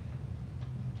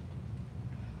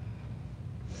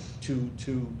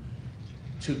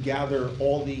 To gather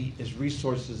all the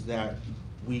resources that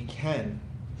we can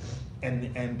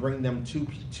and bring them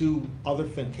to other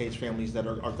case families that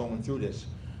are going through this.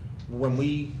 When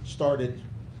we started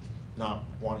not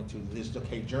wanting to this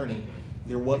journey,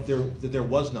 there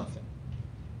was nothing.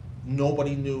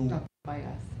 Nobody knew Up by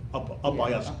us. up Yeah,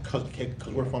 by us, up.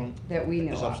 because we're from That we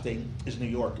know is of. upstate, is New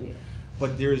York. Yeah.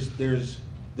 But there's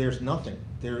nothing.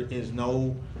 There is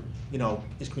no,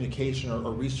 is communication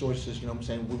or resources, what I'm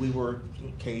saying? We were,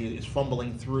 is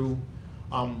fumbling through.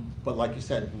 But like you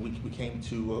said, we came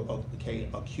to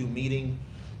a Q meeting.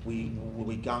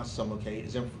 We got some,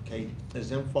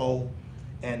 is info,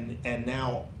 and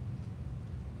now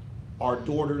our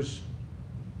daughter's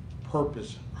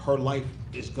purpose, her life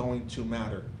is going to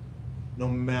matter. No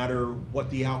matter what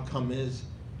the outcome is,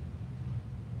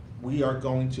 we are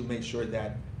going to make sure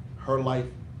that her life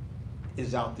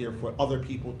is out there for other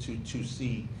people to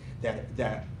see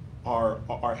that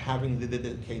are having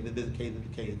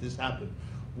this happen.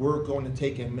 We're going to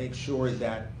take and make sure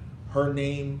that her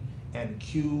name and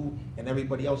Q and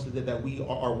everybody else that we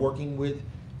are working with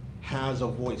has a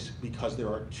voice, because there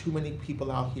are too many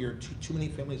people out here, too many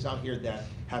families out here that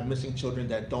have missing children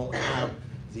that don't have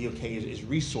the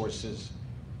resources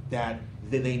that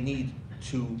they need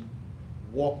to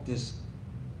walk this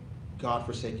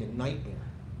godforsaken nightmare.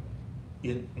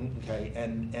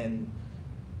 And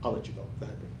I'll let you go. Go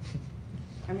ahead.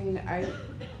 I mean,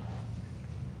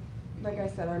 like I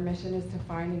said, our mission is to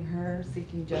finding her,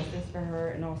 seeking justice for her,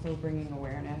 and also bringing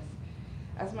awareness.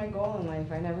 That's my goal in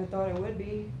life. I never thought it would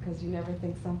be, because you never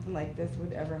think something like this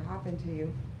would ever happen to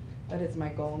you. But it's my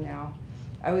goal now.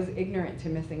 I was ignorant to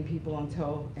missing people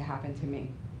until it happened to me.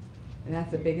 And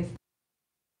that's the biggest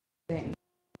thing.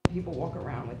 People walk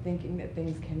around with thinking that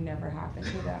things can never happen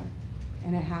to them.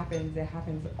 And it happens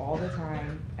all the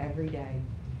time, every day.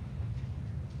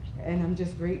 And I'm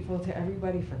just grateful to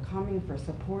everybody for coming, for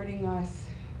supporting us,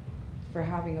 for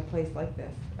having a place like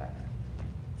this.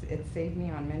 It saved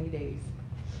me on many days.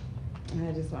 And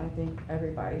I just want to thank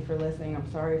everybody for listening.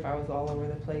 I'm sorry if I was all over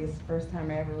the place. First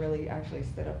time I ever really actually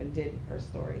stood up and did her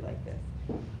story like this.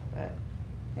 But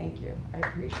thank you. I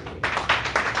appreciate it.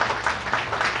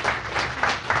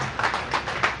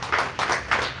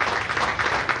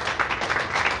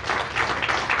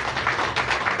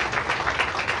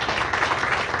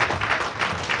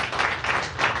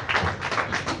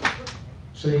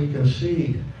 So you can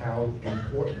see how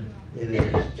important it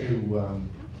is to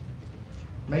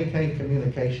maintain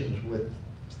communications with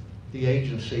the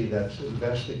agency that's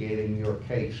investigating your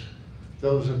case.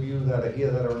 Those of you that are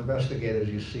here that are investigators,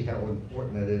 you see how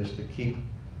important it is to keep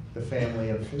the family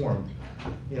informed.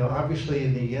 You know, obviously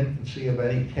in the infancy of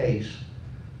any case,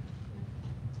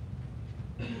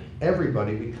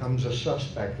 everybody becomes a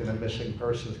suspect in a missing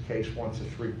persons case once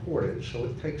it's reported. So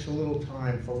it takes a little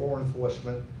time for law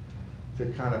enforcement to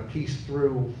kind of piece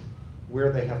through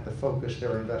where they have to focus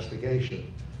their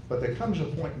investigation. But there comes a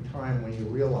point in time when you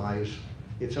realize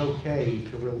it's okay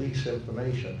to release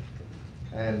information.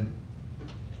 And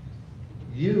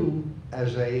you,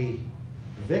 as a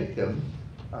victim,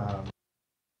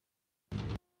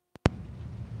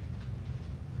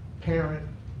 parent,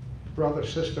 brother,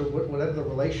 sister, whatever the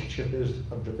relationship is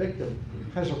of the victim,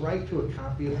 has a right to a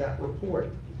copy of that report.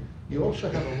 You also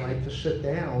have a right to sit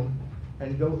down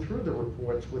and go through the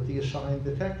reports with the assigned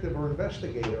detective or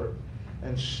investigator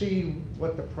and see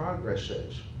what the progress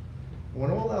is.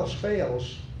 When all else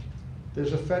fails,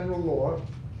 there's a federal law,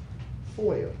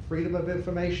 FOIA, Freedom of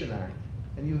Information Act,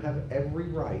 and you have every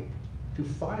right to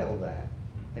file that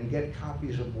and get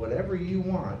copies of whatever you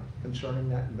want concerning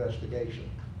that investigation.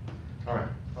 All right,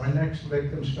 our next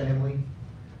victim's family,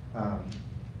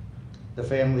 the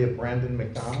family of Brandon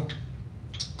McDonald.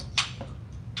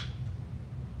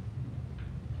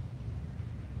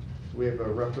 We have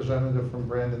a representative from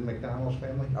Brandon McDonald's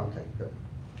family? Okay, good.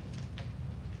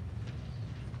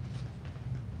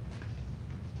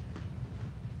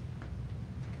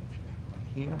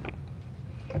 Here.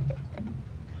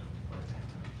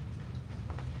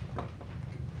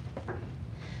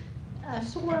 I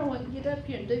swore I wouldn't get up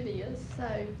here and do this,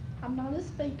 so I'm not a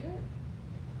speaker.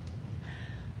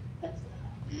 But,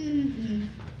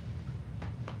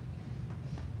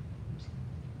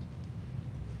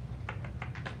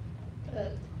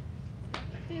 but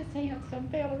this handsome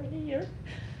fella here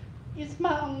is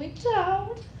my only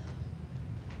child.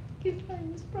 His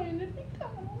name is Brandon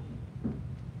McDonald.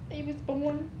 He was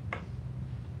born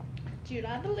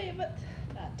July the 11th,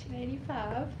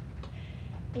 1985.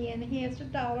 And he has a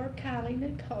daughter, Kylie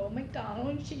Nicole McDonald,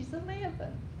 and she's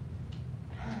 11.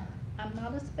 I'm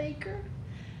not a speaker.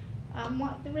 I'm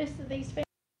like the rest of these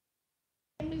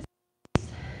families,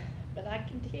 but I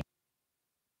can tell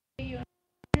you,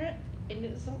 and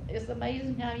it's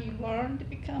amazing how you learn to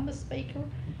become a speaker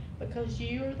because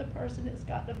you're the person that's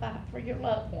got to fight for your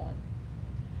loved one.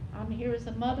 I'm here as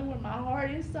a mother when my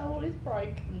heart and soul is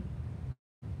broken.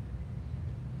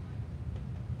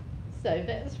 So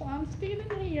that's why I'm standing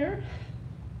here,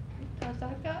 because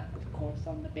I got, of course,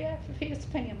 on the behalf of his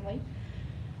family,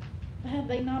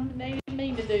 they nominated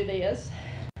me to do this,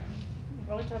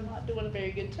 which I'm not doing a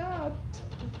very good job.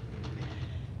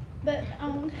 But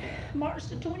on March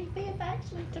the 25th,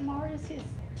 actually, tomorrow is his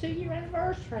 2-year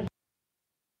anniversary.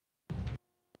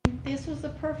 This was the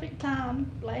perfect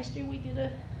time. Last year we did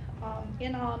a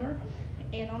in honor,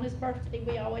 and on his birthday,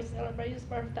 we always celebrate his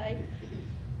birthday.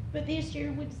 But this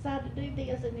year we decided to do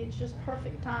this, and it's just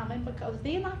perfect timing because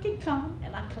then I can come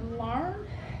and I can learn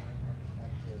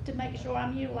to make sure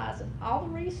I'm utilizing all the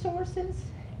resources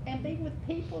and be with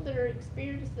people that are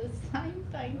experiencing the same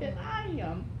thing that I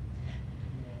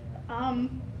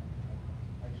am.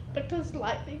 Because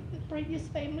like the previous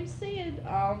family said,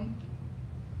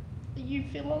 you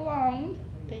feel alone.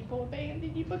 People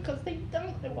abandon you because they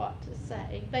don't know what to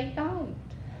say. They don't.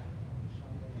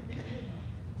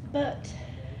 But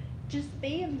just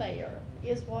being there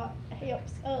is what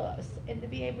helps us, and to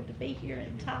be able to be here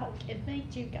and talk and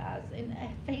meet you guys and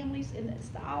families, and it's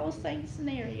all the same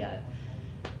scenario.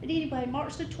 But anyway,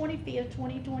 March the 25th,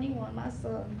 2021, my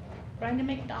son, Brandon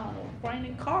McDonald,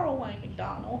 Brandon Carl Wayne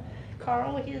McDonald.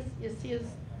 Carl is his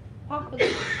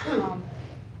papa's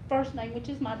first name, which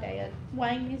is my dad.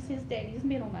 Wayne is his daddy's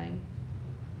middle name.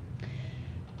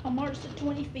 On March the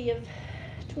 25th,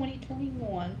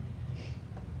 2021,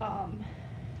 about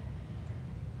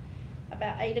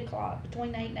 8 o'clock,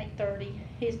 between 8 and 8:30,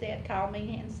 his dad called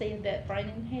me and said that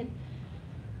Brandon had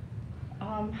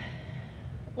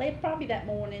left probably that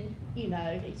morning. You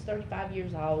know, he's 35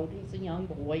 years old, he's a young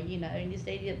boy, you know, and his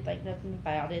daddy didn't think nothing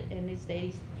about it. And his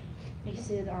daddy, he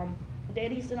said,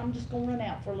 Daddy said, I'm just gonna run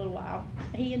out for a little while.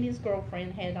 He and his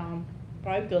girlfriend had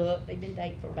broke up. They've been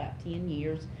dating for about 10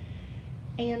 years.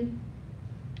 And,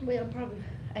 well, probably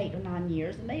 8 or 9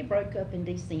 years, and they broke up in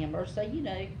December. So, you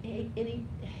know,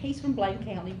 he's from Bladen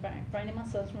County. Brandon, my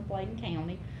son's from Bladen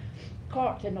County,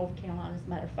 Clarkton, North Carolina, as a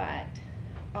matter of fact.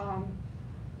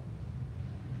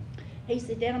 He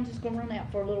said, Dad, I'm just gonna run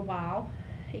out for a little while.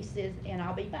 He says, and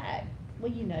I'll be back.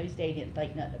 Well, you know, his daddy didn't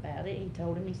think nothing about it. He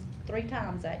told him 3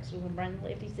 times, actually, when Brandon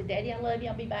left. He said, Daddy, I love you,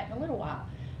 I'll be back in a little while.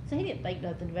 So he didn't think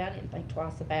nothing about it, didn't think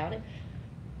twice about it.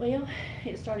 Well,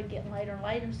 it started getting later and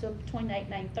later, so between 8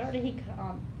 and 8:30,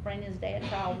 Brandon's dad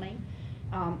called me.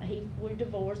 We're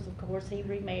divorced, of course. He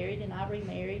remarried and I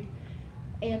remarried.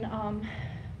 And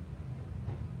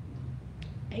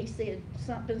he said,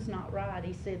 something's not right.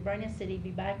 He said, Brandon said he'd be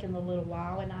back in a little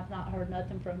while, and I've not heard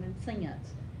nothing from him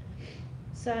since.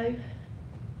 So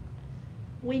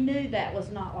we knew that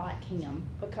was not like him,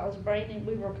 because Brandon,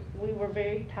 we were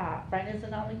very tight. Brandon's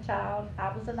an only child.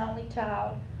 I was an only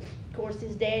child. Of course,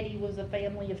 his daddy was a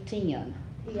family of 10.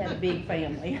 He had a big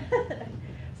family.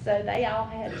 So they all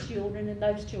had children, and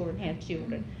those children had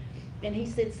children. And he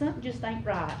said, something just ain't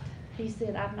right. He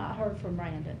said, I've not heard from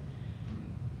Brandon.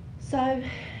 So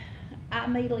I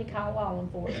immediately called law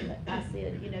enforcement. I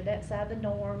said, you know, that's out of the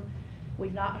norm.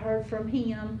 We've not heard from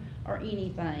him or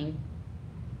anything.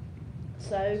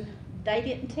 So they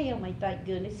didn't tell me, thank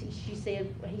goodness. He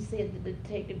said, the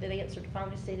detective that answered the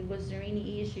phone, said, was there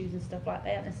any issues and stuff like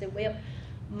that? And I said, well,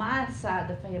 my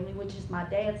side of the family, which is my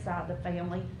dad's side of the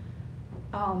family,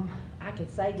 I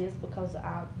could say this because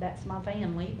that's my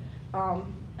family,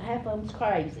 half of them's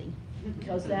crazy.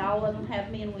 Because all of them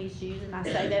have mental issues, and I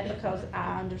say that because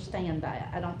I understand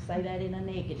that. I don't say that in a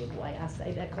negative way. I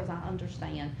say that because I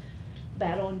understand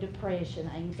battling depression,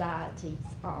 anxieties,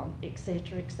 et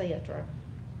cetera, et cetera.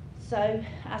 So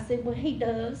I said, well, he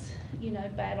does, you know,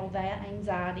 battle that,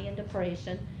 anxiety and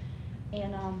depression.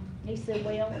 And he said,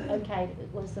 well, okay,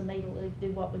 let's immediately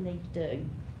do what we need to do.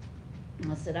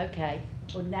 And I said, okay.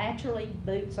 Well, naturally,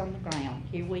 boots on the ground.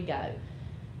 Here we go.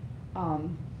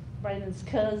 Brandon's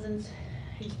cousins,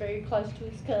 he's very close to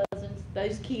his cousins.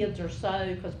 Those kids are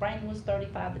so, because Brandon was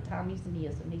 35 at the time he's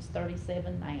missing, he's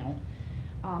 37 now.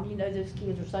 You know, those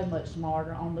kids are so much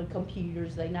smarter on the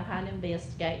computers. They know how to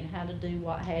investigate and how to do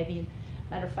what have you.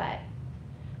 Matter of fact,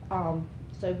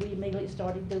 so we immediately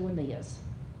started doing this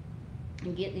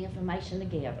and getting the information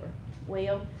together.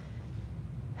 Well,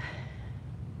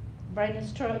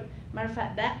 Brandon's truck, matter of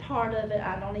fact, that part of it,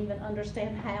 I don't even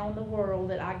understand how in the world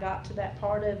that I got to that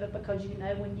part of it, because you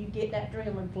know, when you get that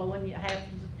adrenaline flowing, half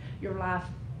your life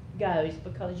goes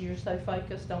because you're so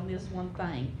focused on this one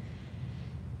thing.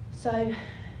 So,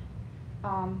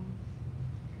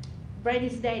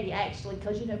 Brandon's daddy actually,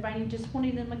 because you know, Brandon just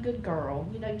wanted him a good girl,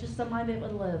 you know, just somebody that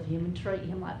would love him and treat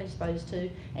him like they're supposed to.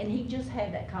 And he just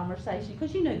had that conversation,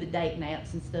 because you know the dating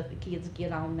apps and stuff that kids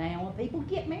get on now, and people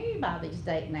get married by these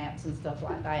dating apps and stuff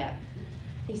like that.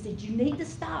 He said, you need to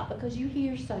stop, because you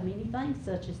hear so many things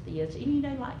such as this. And you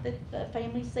know, like the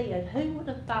family said, who would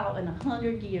have thought in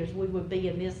 100 years we would be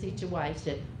in this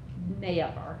situation?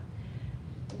 Never.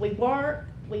 We work,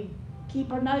 we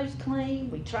keep our nose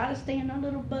clean, we try to stay in our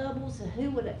little bubbles, and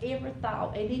who would have ever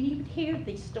thought? And then you would hear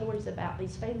these stories about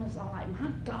these families, I'm like, my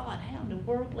God, how in the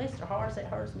world, bless their hearts, that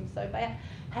hurts me so bad.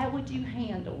 How would you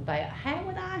handle that? How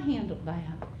would I handle that?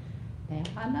 Now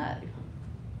I know.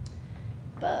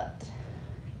 But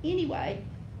anyway,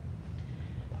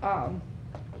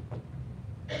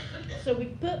 so we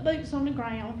put boots on the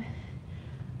ground.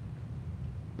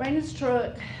 Brandon's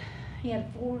truck, he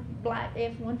had 4 black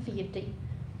F-150.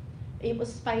 It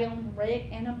was found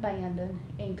wrecked and abandoned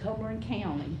in Cumberland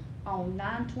County on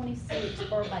 926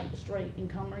 Burbank Street in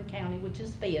Cumberland County, which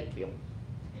is Fayetteville.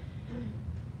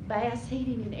 Bass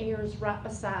Heating and Air is right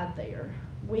beside there.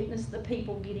 Witnessed the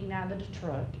people getting out of the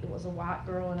truck. It was a white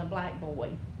girl and a black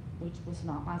boy, which was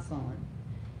not my son.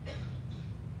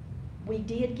 We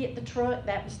did get the truck.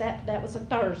 That was a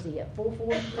Thursday at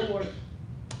 4:44.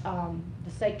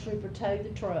 The state trooper towed the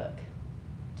truck.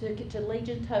 Took it to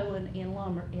Legion Towing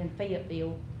in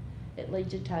Fayetteville at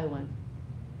Legion Towing.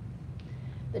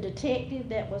 The detective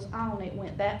that was on it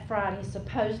went that Friday,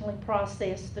 supposedly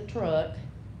processed the truck.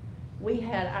 We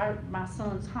had my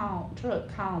son's truck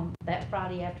home that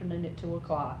Friday afternoon at 2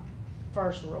 o'clock.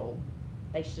 First rule,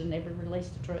 they should have never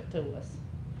released the truck to us.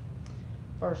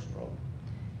 First rule.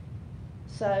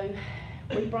 So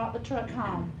we brought the truck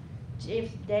home.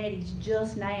 Jeff's daddy's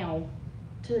just now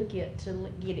took it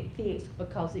to get it fixed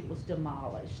because it was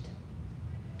demolished.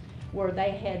 Where they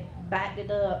had backed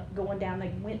it up going down,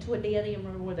 they went to a dead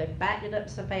end where they backed it up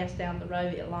so fast down the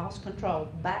road it lost control,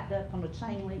 backed up on a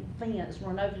chain link fence,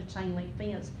 run over the chain link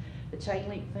fence. The chain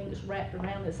link fence wrapped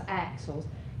around its axles.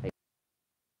 They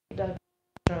dug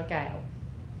the truck out.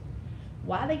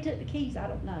 Why they took the keys, I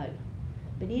don't know.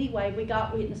 But anyway, we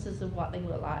got witnesses of what they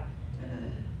looked like.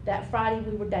 That Friday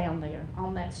we were down there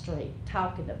on that street,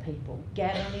 talking to people,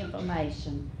 gathering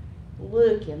information,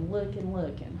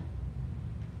 looking.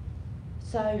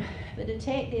 So the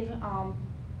detective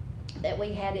that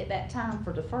we had at that time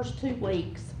for the first 2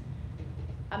 weeks,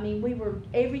 I mean,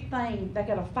 everything, they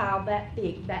got a file that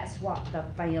thick, that's what the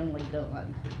family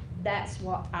done. That's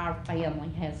what our family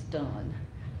has done.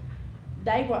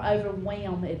 They were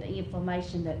overwhelmed at the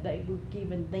information that they were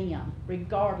giving them.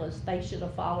 Regardless, they should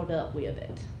have followed up with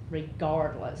it,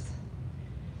 regardless.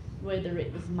 Whether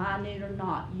it was minute or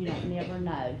not, you don't never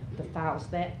know. The file's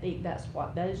that thick. That's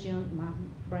what those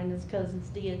Brandon's cousins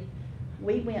did.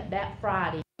 We went that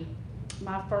Friday.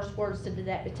 My first words to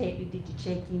that detective, did you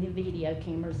check any video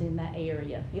cameras in that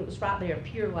area? It was right there,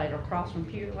 Pure Later, across from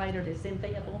Pure Later, that's in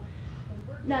Fayetteville.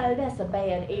 No, that's a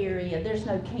bad area. There's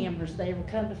no cameras there. We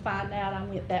come to find out, I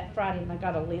went that Friday and I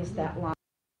got a list that long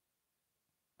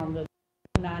on the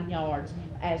 9 yards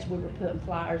as we were putting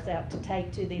flyers out to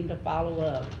take to them to follow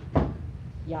up.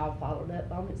 Y'all followed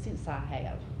up on it since I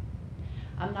have.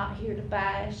 I'm not here to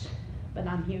bash, but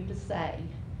I'm here to say,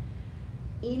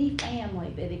 any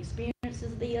family that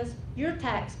experiences this, you're a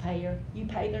taxpayer, you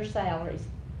pay their salaries.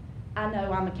 I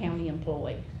know I'm a county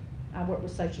employee. I work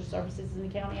with social services in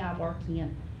the county I work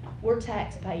in. We're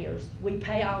taxpayers, we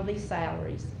pay all these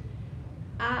salaries.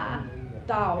 I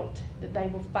thought that they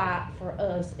would fight for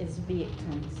us as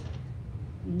victims.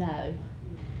 No.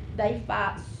 They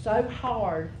fight so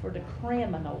hard for the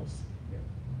criminals.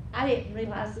 I didn't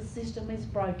realize the system as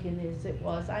broken as it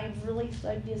was. I am really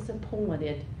so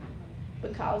disappointed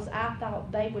because I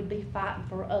thought they would be fighting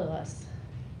for us,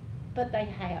 but they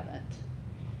haven't.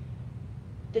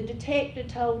 The detective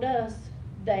told us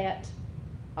that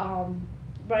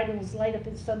Brandon was laid up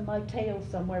in some motel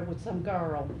somewhere with some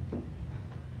girl.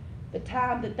 The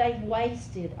time that they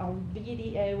wasted on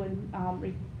video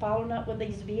and following up with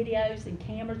these videos and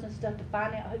cameras and stuff to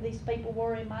find out who these people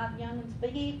were in my youngin's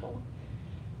vehicle,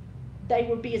 they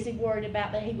were busy worried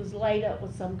about that he was laid up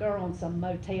with some girl in some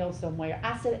motel somewhere.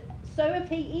 I said, so if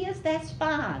he is, that's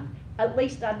fine. At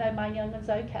least I know my youngin's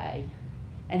okay.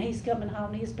 And he's coming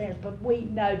home to his parents, but we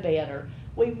know better.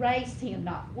 We raised him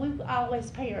we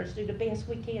always parents do the best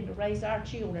we can to raise our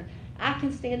children. I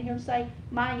can stand here and say,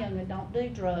 my youngin don't do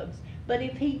drugs. But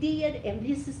if he did, and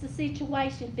this is the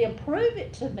situation, then prove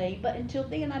it to me. But until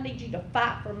then, I need you to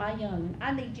fight for my youngin.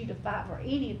 I need you to fight for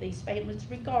any of these families,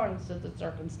 regardless of the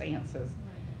circumstances.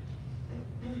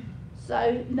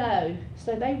 So, no.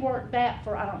 So they worked that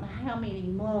for I don't know how many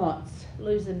months,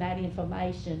 losing that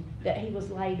information that he was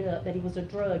laid up, that he was a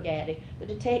drug addict. The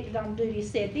detective on duty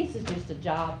said, this is just a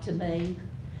job to me.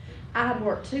 I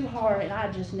worked too hard and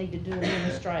I just need to do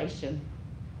administration.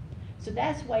 So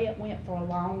that's the way it went for a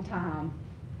long time.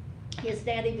 His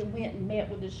dad even went and met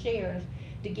with the sheriff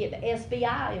to get the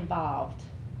SBI involved.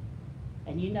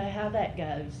 And you know how that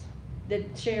goes. The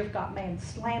sheriff got mad and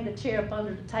slammed the chair up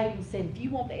under the table and said, if you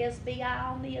want the SBI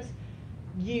on this,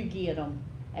 you get them.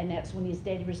 And that's when his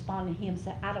daddy responded to him and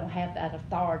said, I don't have that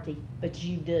authority, but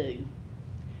you do.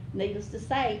 Needless to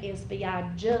say,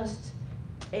 SBI just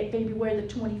at February the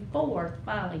 24th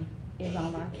finally is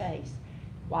on our case.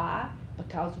 Why?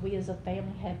 Because we as a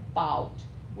family have fought.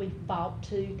 We fought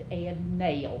tooth and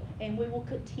nail, and we will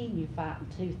continue fighting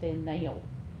tooth and nail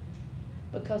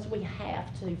because we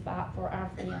have to fight for our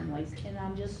families, and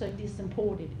I'm just so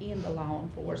disappointed in the law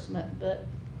enforcement.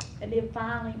 And then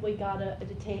finally we got a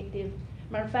detective.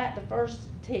 Matter of fact, the first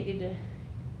detective,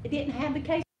 it didn't have the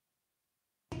case,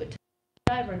 but took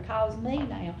it over and calls me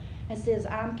now and says,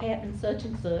 I'm Captain such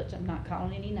and such. I'm not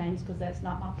calling any names because that's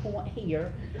not my point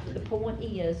here. The point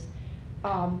is,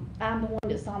 I'm the one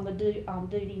that's on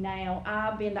duty now.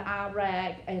 I've been to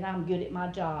Iraq and I'm good at my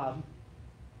job.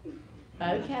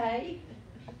 Okay.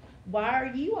 Why are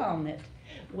you on it?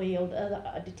 Well, the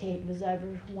other detective was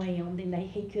overwhelmed and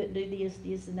he couldn't do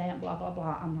this and that, blah, blah,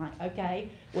 blah. I'm like, okay,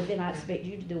 well then I expect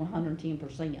you to do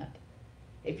 110%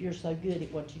 if you're so good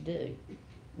at what you do.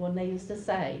 Well, needless to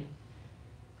say,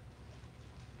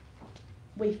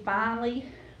 we finally,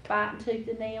 fighting tooth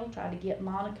and nail, tried to get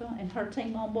Monica and her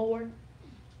team on board.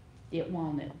 Didn't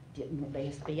want it. Didn't want the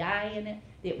SBI in it.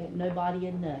 Didn't want nobody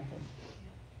in nothing.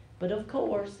 But of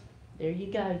course, there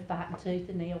you go, fighting tooth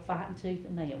and nail, fighting tooth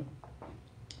and nail.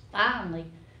 Finally,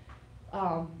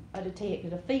 a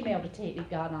female detective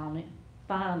got on it.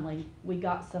 Finally, we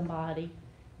got somebody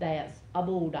that's a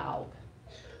bulldog.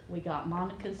 We got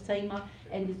Monica's team on,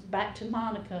 and it's back to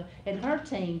Monica and her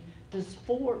team. Those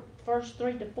first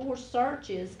 3 to 4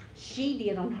 searches she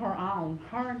did on her own,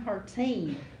 her and her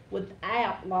team,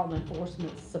 without law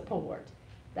enforcement support.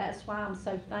 That's why I'm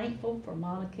so thankful for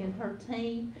Monica and her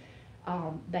team.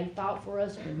 They fought for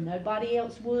us when nobody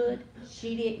else would.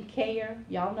 She didn't care.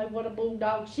 Y'all know what a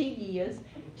bulldog she is.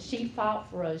 She fought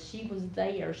for us. She was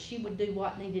there. She would do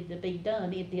what needed to be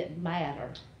done. It didn't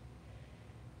matter.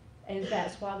 And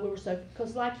that's why we were so,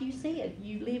 because like you said,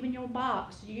 you live in your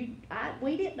box.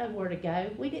 We didn't know where to go.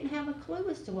 We didn't have a clue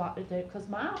as to what to do. Because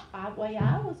way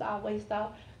I was always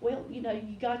thought, well, you know,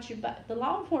 you got your back. The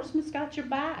law enforcement's got your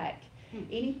back.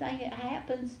 Anything that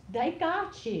happens, they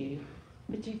got you.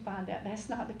 But you find out that's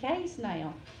not the case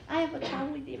now. I have a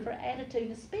totally different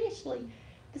attitude, especially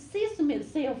the system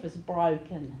itself is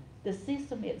broken. The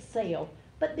system itself.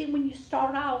 But then when you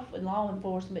start off with law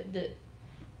enforcement,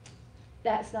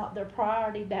 that's not their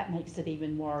priority, that makes it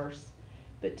even worse.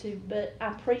 But I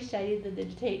appreciated that the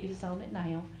detective's on it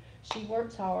now. She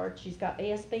works hard, she's got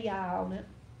SBI on it.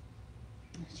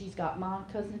 She's got my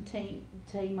cousin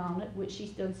team on it, which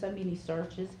she's done so many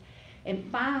searches. And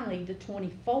finally, the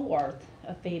 24th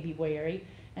of February,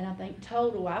 and I think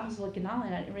total, I was looking on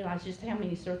it, I didn't realize just how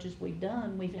many searches we've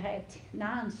done. We've had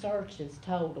 9 searches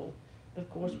total. Of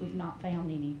course, we've not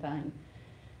found anything.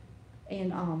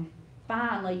 And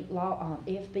finally,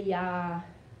 FBI,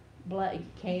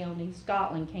 Blake County,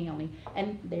 Scotland County,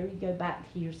 and there you go back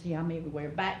here, see I'm everywhere.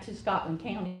 Back to Scotland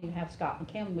County, you have Scotland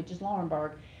County, which is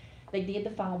Laurinburg. They did the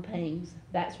phone pings.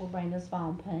 That's where Brandon's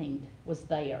phone pinged, was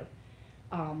there.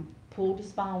 Pulled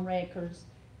his phone records.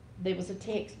 There was a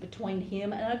text between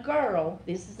him and a girl.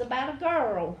 This is about a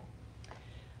girl.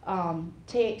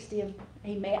 Texted him.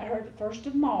 He met her the 1st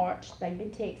of March. They've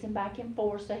been texting back and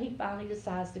forth, so he finally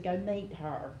decides to go meet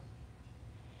her.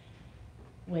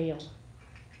 Well,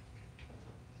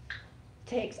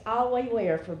 text all the way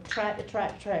where? From track to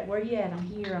track to track. Where you at? I'm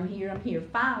here, I'm here, I'm here.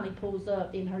 Finally pulls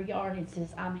up in her yard and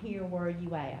says, I'm here, where are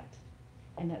you at?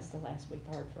 And that's the last we've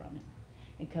heard from him.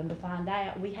 And come to find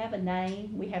out, we have a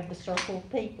name, we have the circle of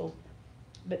people.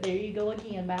 But there you go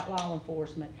again about law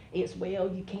enforcement. It's, well,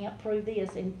 you can't prove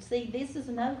this. And see, this is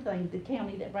another thing, the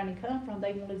county that Brandon come from,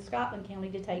 they wanted Scotland County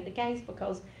to take the case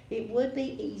because it would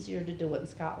be easier to do it in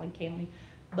Scotland County.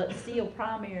 But still,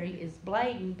 primary is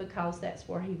blatant because that's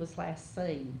where he was last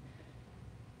seen.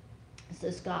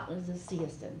 So Scotland's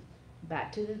assistant.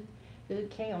 Back to the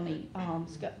county,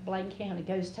 Blaine County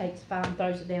goes, takes fine,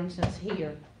 throws it down, says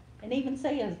here. And even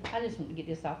says, I just want to get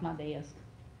this off my desk.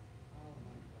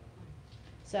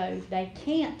 So they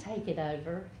can't take it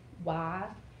over. Why?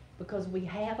 Because we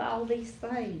have all these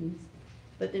things,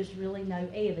 but there's really no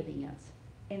evidence.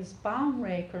 And phone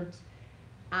records,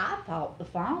 I thought the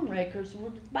phone records were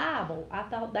the Bible. I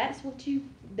thought that's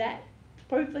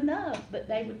proof enough, but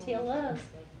they would tell us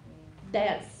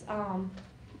that's,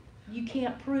 you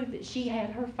can't prove that she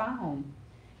had her phone.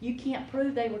 You can't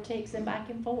prove they were texting back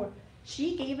and forth.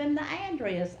 She gave him the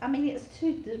address. I mean, it's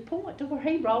to the point to where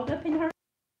he rolled up in her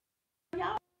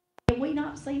yard. And we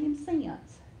not seen him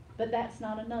since. But that's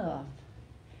not enough.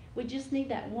 We just need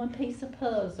that one piece of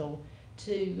puzzle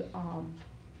to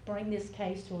bring this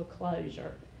case to a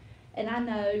closure. And I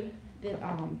know that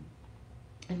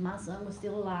if my son was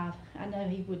still alive, I know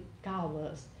he would call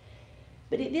us.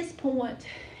 But at this point,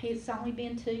 it's only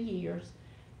been 2 years.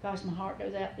 Gosh, my heart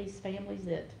goes out to these families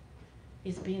that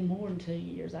it's been more than 2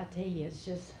 years. I tell you, it's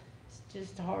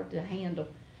just hard to handle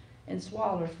and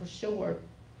swallow for sure.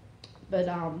 But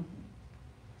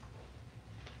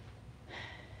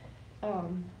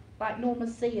like Norma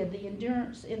said, the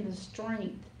endurance and the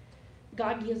strength,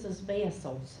 God gives us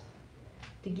vessels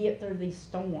to get through these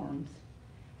storms.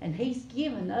 And He's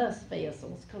given us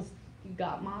vessels because you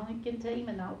got Monica and team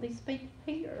and all these people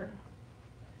here.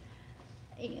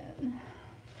 And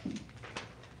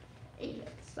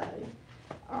so,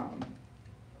 I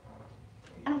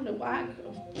don't know why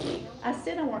I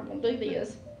said I weren't going to do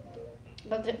this,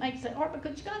 but it makes it hard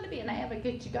because you got to be an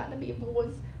advocate, you got to be a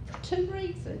voice for 2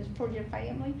 reasons: for your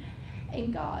family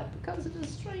and God, because of the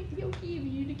strength He'll give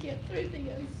you to get through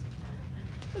this.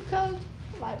 Because,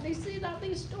 like they said all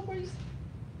these stories,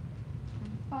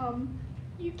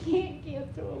 you can't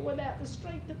get through it without the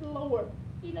strength of the Lord.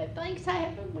 You know, things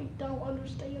happen we don't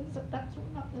understand, sometimes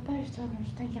we're not supposed to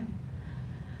understand.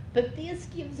 But this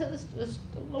gives us,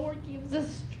 the Lord gives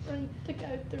us strength to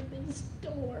go through these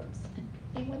storms.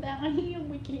 And without Him,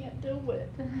 we can't do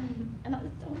it. And I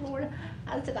told Lord,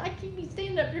 I said, I keep me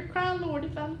standing up here crying, Lord,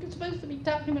 if I'm supposed to be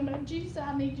talking about Jesus,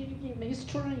 I need you to give me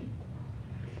strength.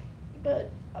 But,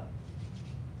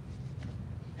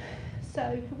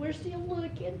 so we're still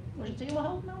looking, we're still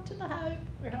holding on to the hope,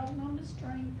 we're holding on to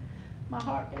strength. My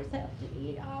heart goes out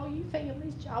to all you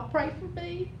families. Y'all pray for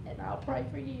me, and I'll pray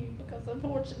for you, because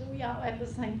unfortunately we all have the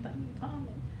same thing in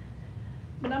common.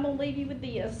 But I'm going to leave you with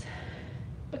this,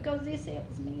 because this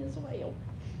helps me as well.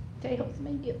 It helps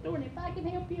me get through it. If I can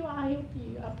help you, I'll help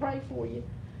you. I pray for you.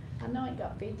 I know I ain't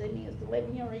got 15 minutes to let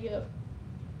me hurry up.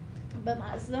 But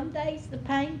some days the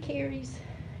pain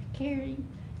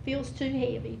feels too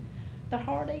heavy. The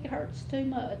heartache hurts too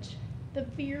much. The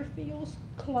fear feels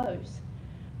close.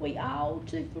 We all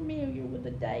too familiar with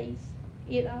the days.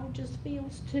 It all just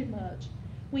feels too much.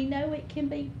 We know it can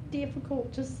be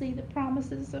difficult to see the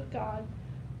promises of God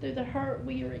through the hurt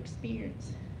we are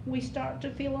experiencing. We start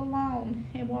to feel alone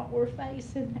in what we're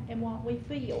facing and what we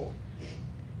feel.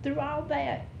 Through all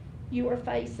that you are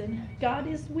facing, God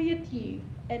is with you.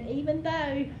 And even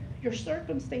though your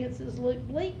circumstances look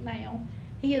bleak now,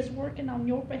 He is working on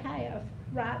your behalf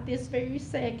right this very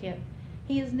second.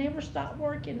 He has never stopped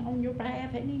working on your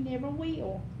behalf, and He never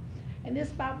will. And this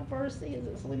Bible verse is,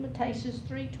 it's Lamentations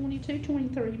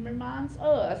 3:22-23, reminds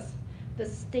us the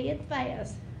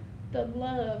steadfast, the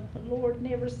love of the Lord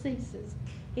never ceases.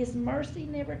 His mercy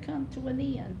never comes to an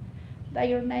end.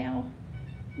 They are now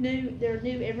new, they're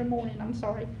new every morning,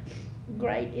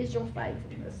 Great is your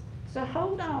faithfulness. So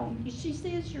hold on. She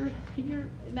says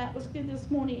that was good this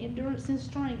morning, endurance and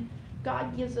strength.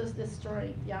 God gives us this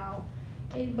strength, y'all.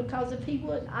 And because if He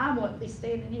wouldn't, I wouldn't be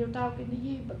standing here talking to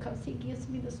you, because He gives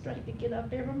me the strength to get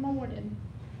up every morning.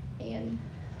 And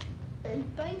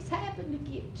things happen to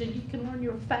get so you can learn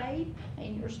your faith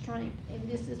and your strength. And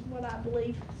this is what I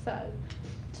believe. So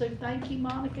thank you,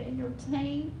 Monica, and your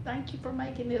team. Thank you for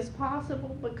making this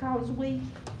possible, because we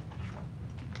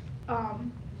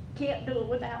can't do it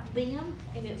without them,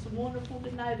 and it's wonderful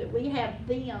to know that we have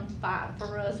them fight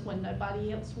for us when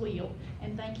nobody else will.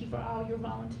 And thank you for all your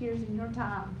volunteers and your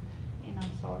time. And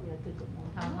I'm sorry I took a long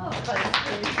time. I'm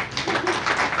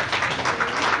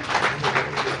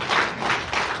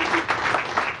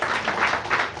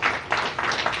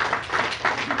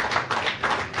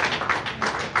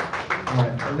All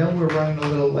right, I know we're running a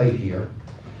little late here,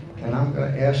 and I'm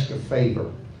going to ask a favor.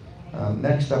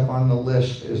 Next up on the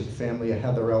list is the family of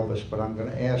Heather Elvis, but I'm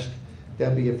going to ask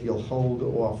Debbie if you'll hold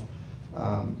off.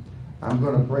 I'm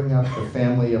going to bring up the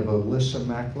family of Alyssa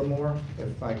McLemore,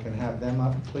 if I can have them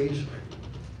up, please.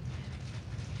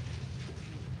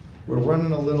 We're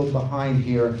running a little behind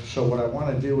here, so what I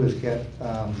want to do is get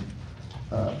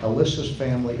Alyssa's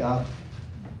family up,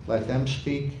 let them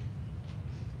speak,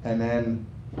 and then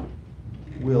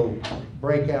we'll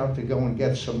break out to go and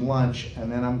get some lunch,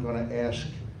 and then I'm going to ask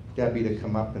Debbie to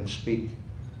come up and speak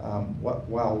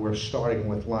while we're starting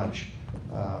with lunch,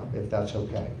 if that's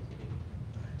okay.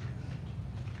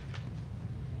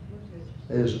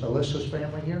 Is Alyssa's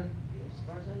family here? As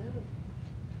far as I know.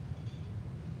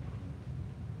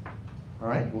 All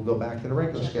right, we'll go back to the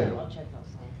regular schedule. I'll check those.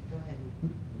 Go ahead.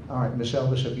 All right, Miss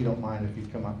Elvis, if you don't mind, if you'd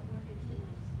come up.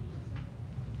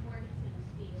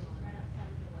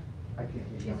 I can't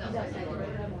hear you.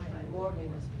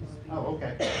 Oh,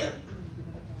 okay.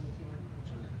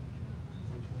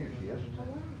 Here she is.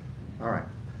 All right.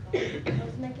 I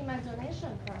was making my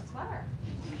donation for a sweater.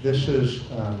 This is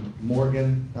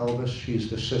Morgan Elvis. She's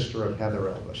the sister of Heather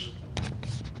Elvis.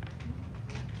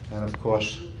 And of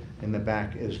course, in the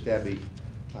back is Debbie,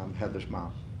 Heather's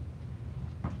mom.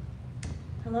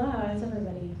 Hello, how is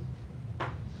everybody?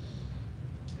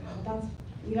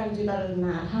 You gotta do better than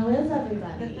that. How is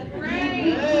everybody?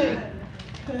 Great!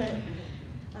 Good.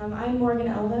 I'm Morgan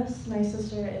Elvis. My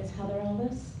sister is Heather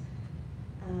Elvis.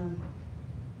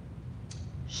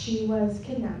 She was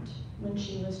kidnapped when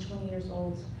she was 20 years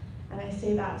old. And I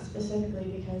say that specifically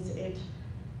because it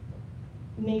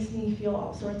makes me feel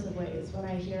all sorts of ways when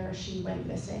I hear she went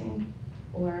missing,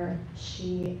 or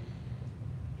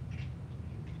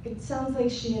it sounds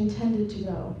like she intended to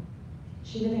go.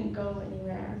 She didn't go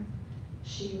anywhere.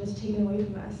 She was taken away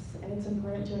from us, and it's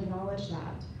important to acknowledge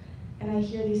that. And I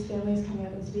hear these families coming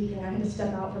up and speaking, and I had to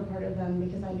step out for part of them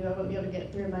because I knew I wouldn't be able to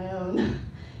get through my own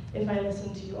if I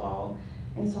listened to you all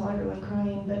and saw everyone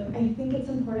crying. But I think it's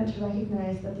important to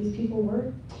recognize that these people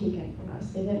were taken from us.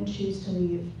 They didn't choose to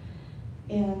leave.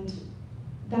 And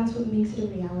that's what makes it a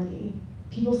reality.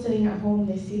 People sitting at home,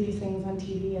 they see these things on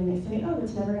TV and they say, oh,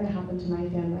 that's never gonna happen to my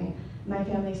family. My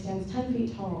family stands 10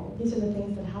 feet tall. These are the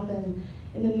things that happen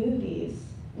in the movies.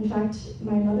 In fact,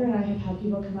 my mother and I have had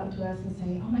people come up to us and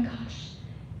say, oh my gosh,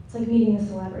 it's like meeting a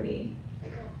celebrity.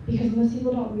 Because most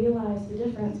people don't realize the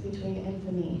difference between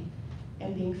infamy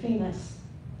and being famous.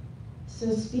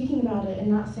 So speaking about it and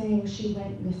not saying she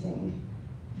went missing,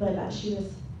 but that she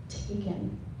was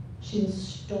taken, she was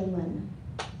stolen.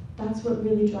 That's what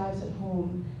really drives it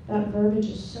home. That verbiage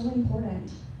is so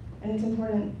important. And it's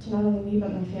important to not only me,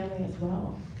 but my family as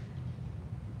well.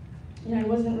 You know, I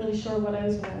wasn't really sure what I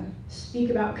was gonna speak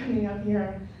about coming up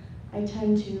here. I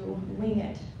tend to wing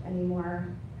it anymore.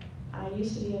 I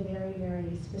used to be a very,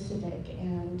 very specific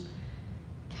and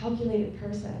calculated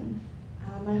person.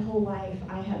 My whole life,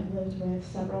 I have lived with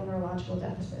several neurological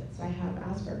deficits. I have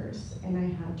Asperger's and I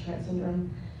have Tourette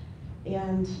syndrome.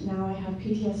 and now I have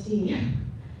PTSD.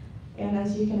 And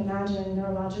as you can imagine,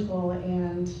 neurological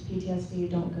and PTSD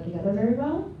don't go together very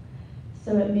well.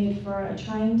 So it made for a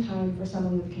trying time for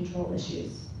someone with control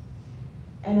issues.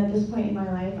 And at this point in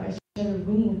my life, I started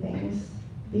winging things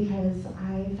because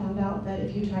I found out that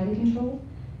if you try to control,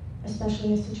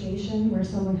 especially a situation where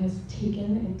someone has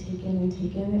taken and taken and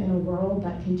taken in a world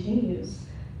that continues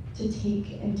to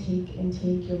take and take and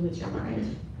take, you'll lose your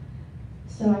mind.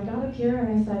 So I got up here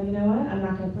and I said, you know what, I'm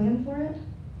not gonna plan for it.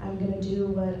 I'm gonna do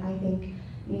what I think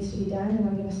needs to be done, and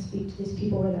I'm gonna speak to these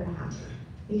people where they're at.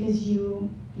 Because you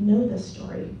know this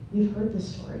story, you've heard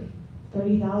this story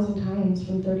 30,000 times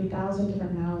from 30,000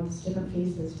 different mouths, different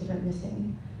faces, different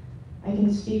missing. I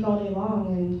can speak all day long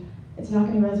and it's not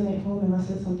gonna resonate home unless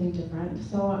it's something different.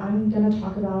 So I'm gonna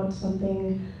talk about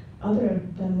something other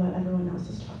than what everyone else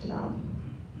has talked about.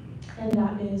 And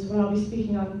that is what I'll be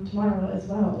speaking on tomorrow as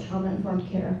well, trauma-informed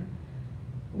care.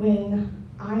 When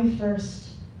I first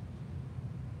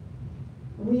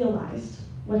realized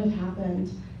what had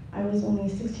happened, I was only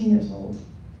 16 years old.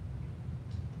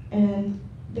 And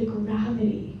the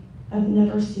gravity of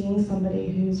never seeing somebody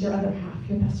who's your other half,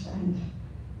 your best friend,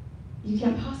 you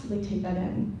can't possibly take that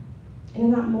in. And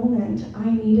in that moment, I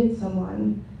needed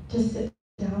someone to sit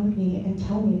down with me and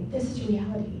tell me, this is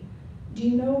reality. Do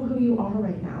you know who you are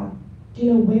right now? Do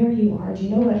you know where you are? Do you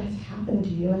know what has happened to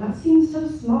you? And that seems so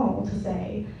small to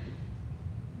say,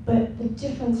 but the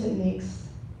difference it makes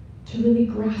to really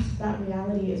grasp that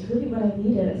reality is really what I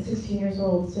needed at 16 years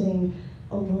old, sitting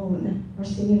alone or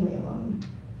seemingly alone.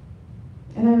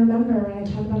 And I remember, and I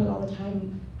talk about it all the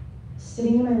time,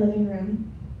 sitting in my living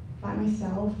room by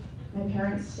myself, my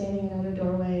parents standing in a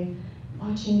doorway,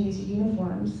 watching these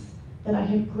uniforms that I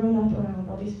had grown up around,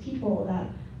 all these people that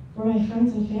were my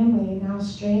friends and family, now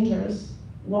strangers,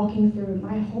 walking through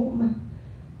my home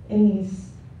in these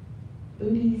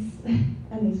booties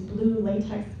and these blue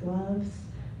latex gloves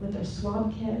with their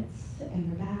swab kits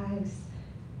and their bags,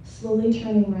 slowly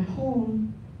turning my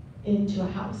home into a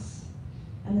house,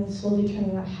 and then slowly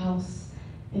turning that house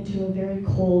into a very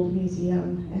cold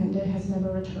museum, and it has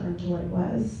never returned to what it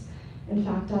was. In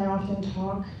fact, I often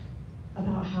talk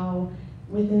about how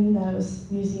within those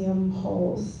museum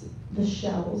halls, the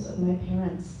shells of my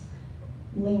parents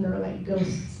linger like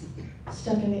ghosts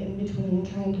stuck in the in-between,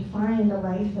 trying to find the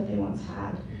life that they once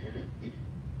had.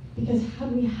 Because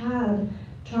had we had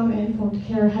trauma-informed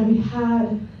care, had we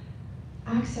had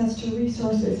access to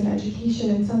resources and education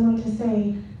and someone to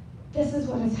say, this is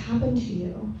what has happened to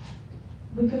you,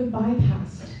 we could have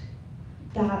bypassed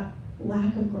that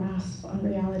lack of grasp on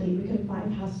reality. We could have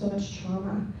bypassed so much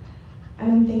trauma.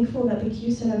 And I'm thankful that the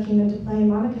Q Center came into play.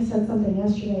 Monica said something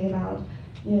yesterday about,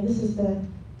 this is the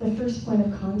first point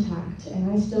of contact.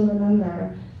 And I still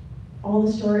remember all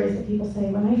the stories that people say,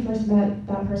 when I first met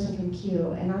that person from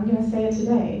Q, and I'm gonna say it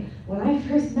today, when I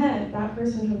first met that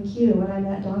person from Q, when I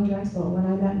met Dawn Drexel, when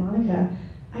I met Monica,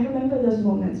 I remember those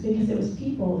moments because it was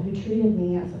people who treated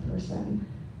me as a person,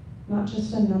 not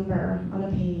just a number on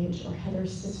a page or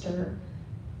Heather's sister.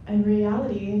 In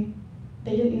reality,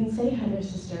 they didn't even say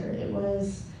Heather's sister, it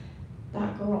was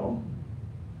that girl.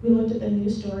 We looked at the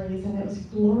news stories and it was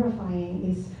glorifying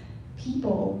these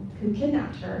people who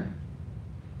kidnapped her.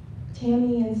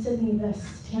 Tammy and Sydney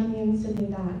this, Tammy and Sydney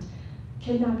that.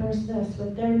 Kidnappers this,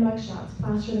 with their mugshots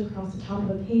plastered across the top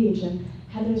of a page and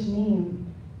Heather's name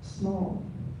small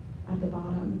at the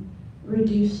bottom,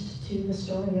 reduced to the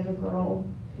story of a girl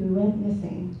who went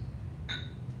missing.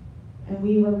 And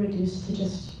we were reduced to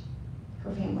just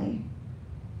her family.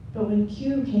 But when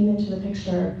Q came into the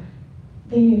picture,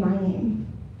 they knew my name.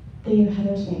 They knew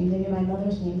Heather's name, they knew my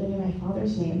mother's name, they knew my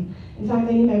father's name. In fact,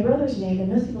 they knew my brother's name,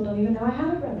 and most people don't even know I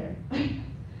have a brother.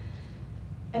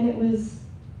 And it was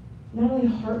not only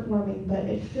heartwarming, but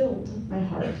it filled my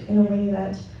heart in a way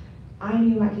that I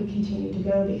knew I could continue to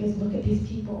go, because look at these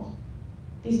people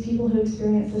who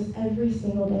experience this every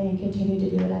single day and continue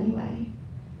to do it anyway.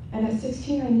 And at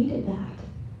 16, I needed that.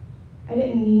 I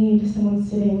didn't need someone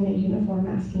sitting in a uniform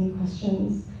asking me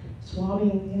questions,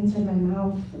 swabbing the inside of my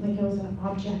mouth like I was an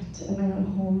object in my own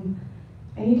home.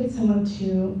 I needed someone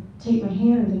to take my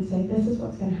hand and say, this is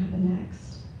what's gonna happen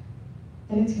next.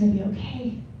 And it's gonna be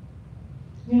okay.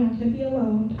 You're not gonna be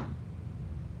alone.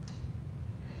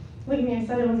 Look at me, I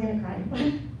said I wasn't gonna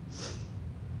cry.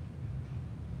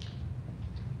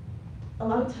 A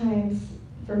lot of times,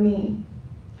 for me,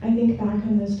 I think back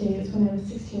on those days when I was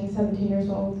 16, 17 years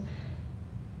old,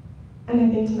 and I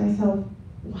think to myself,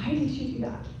 why did you do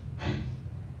that?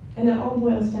 And it all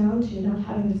boils down to not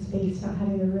having the space, not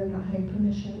having the room, not having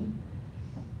permission.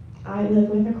 I live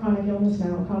with a chronic illness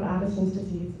now called Addison's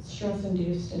disease. It's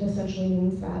stress-induced. It essentially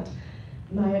means that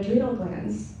my adrenal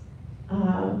glands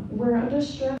were under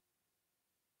stress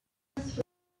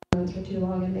for too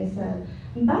long, and they said,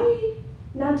 bye,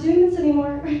 not doing this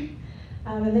anymore.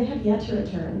 And they have yet to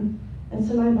return. And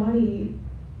so my body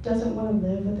doesn't want to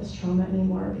live with this trauma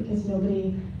anymore because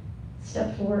nobody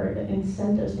stepped forward and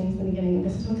said those things in the beginning.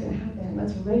 This is what's going to happen.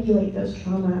 Let's regulate those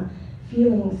trauma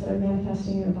feelings that are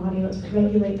manifesting in your body. Let's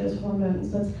regulate those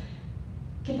hormones. Let's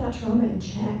get that trauma in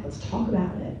check. Let's talk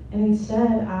about it. And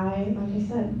instead, I, like I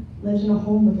said, lived in a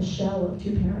home with a shell of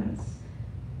two parents,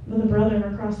 with a brother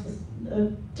across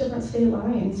the different state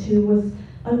lines who was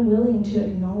unwilling to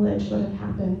acknowledge what had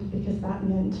happened because that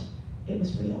meant it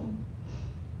was real.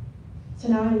 So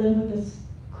now I live with this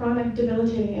chronic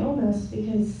debilitating illness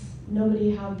because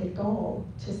nobody had the gall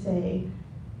to say,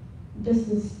 this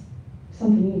is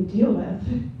something you deal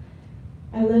with.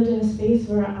 I lived in a space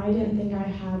where I didn't think I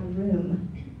had room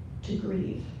to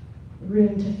grieve,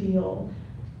 room to feel,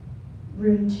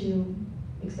 room to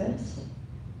exist.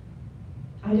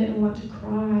 I didn't want to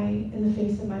cry in the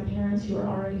face of my parents who were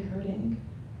already hurting.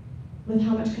 With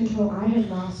how much control I had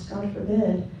lost, God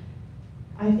forbid,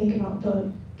 I think about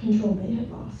the control they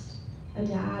had lost. A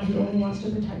dad who only wants to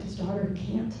protect his daughter who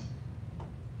can't.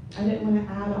 I didn't want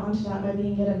to add on to that by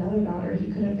being yet another daughter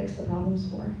he couldn't fix the problems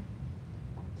for.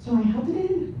 So I held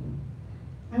it in.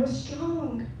 I was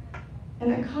strong.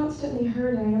 And I constantly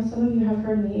heard, and I know some of you have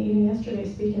heard me even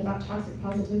yesterday speaking about toxic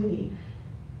positivity.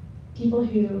 People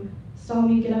who saw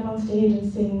me get up on stage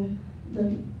and sing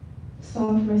the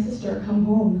song for my sister, Come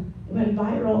Home. It went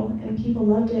viral and people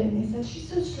loved it and they said, she's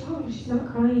so strong, she's not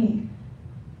crying.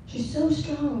 She's so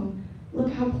strong.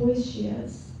 Look how poised she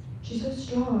is. She's so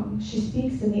strong. She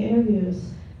speaks in the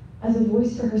interviews as a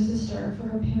voice for her sister, for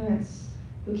her parents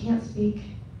who can't speak.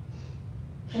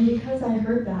 And because I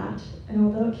heard that, and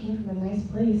although it came from a nice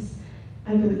place,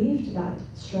 I believed that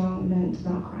strong meant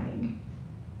not crying.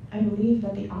 I believed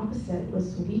that the opposite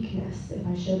was weakness if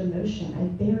I showed emotion. I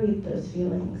buried those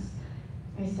feelings.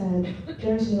 I said,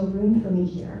 there's no room for me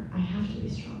here. I have to be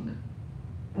strong.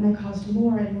 And I caused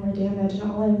more and more damage,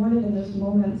 and all I wanted in those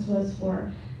moments was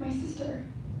for my sister.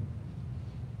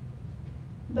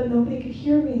 But nobody could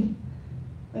hear me,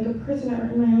 like a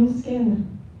prisoner in my own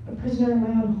skin, a prisoner in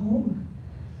my own home.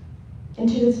 And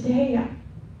to this day,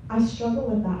 I struggle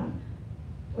with that,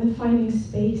 with finding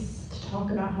space to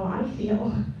talk about how I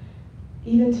feel.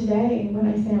 Even today, when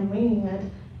I say I'm winging it,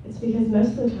 it's because most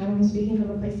of the time I'm speaking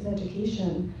from a place of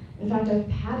education. In fact, I've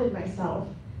padded myself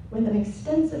with an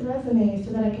extensive resume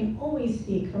so that I can always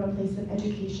speak from a place of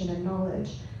education and knowledge.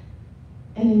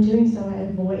 And in doing so, I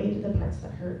avoid the parts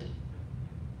that hurt.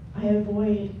 I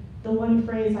avoid the one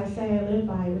phrase I say I live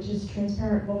by, which is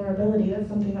transparent vulnerability. That's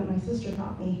something that my sister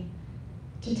taught me.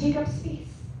 To take up space,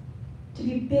 to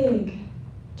be big,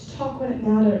 to talk when it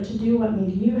mattered, to do what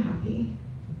made you happy.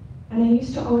 And I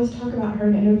used to always talk about her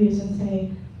in interviews and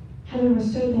say, Heather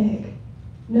was so big,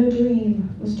 no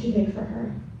dream was too big for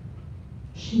her.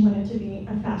 She wanted to be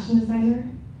a fashion designer.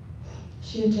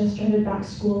 She had just started back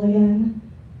school again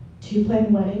to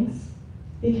plan weddings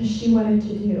because she wanted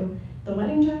to do the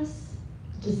wedding dress,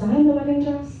 design the wedding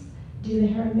dress, do the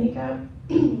hair and makeup,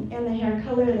 and the hair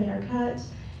color, the haircut,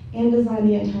 and design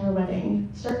the entire wedding,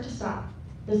 start to stop.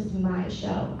 This is my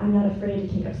show. I'm not afraid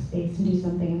to take up space and do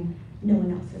something no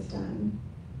one else has done.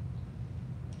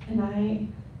 And I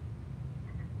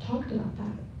talked about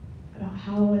that, about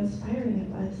how inspiring it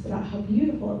was, about how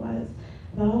beautiful it was,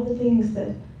 about all the things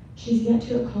that she's yet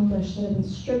to accomplish that have been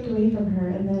stripped away from her,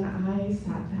 and then I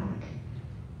sat back,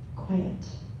 quiet,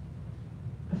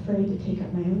 afraid to take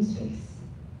up my own space,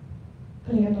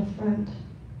 putting up a front,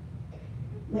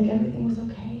 like everything was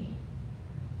okay.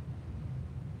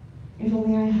 If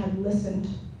only I had listened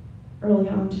early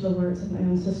on to the words of my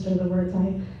own sister, the words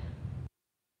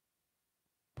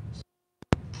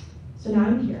So now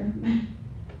I'm here.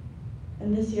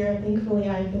 And this year, thankfully,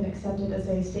 I've been accepted as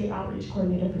a state outreach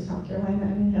coordinator for South Carolina,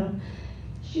 and I know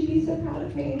she'd be so proud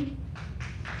of me.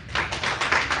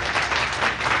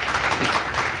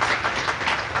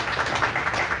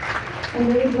 I'm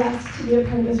really blessed to be a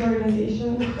part of this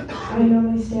organization. I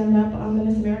normally stand up on the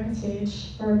Miss America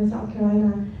stage for Miss South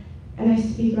Carolina, and I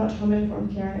speak about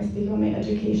trauma-informed care, and I speak about my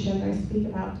education, and I speak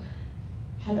about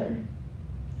Heather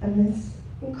and this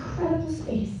incredible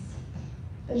space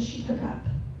that she took up,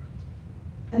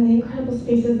 and the incredible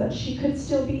spaces that she could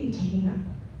still be taking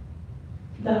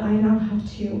up, that I now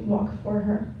have to walk for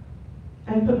her.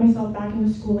 I put myself back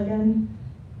into school again,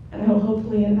 and I will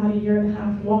hopefully in about a year and a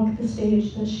half walk the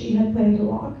stage that she had planned to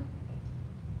walk.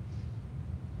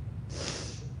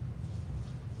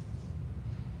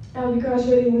 I'll be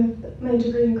graduating with my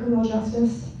degree in criminal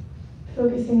justice,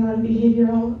 focusing on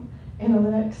behavioral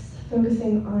analytics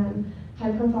focusing on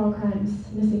high-profile crimes,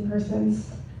 missing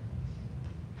persons.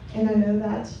 And I know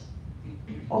that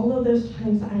all of those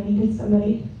times I needed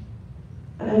somebody,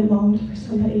 and I longed for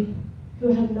somebody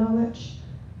who had knowledge,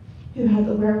 who had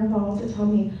the wherewithal to tell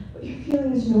me, what you're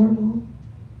feeling is normal.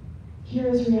 Here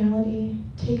is reality,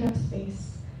 take up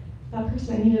space. That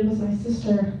person I needed was my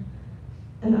sister,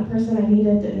 and that person I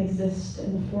needed didn't exist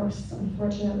in the force,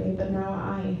 unfortunately, but now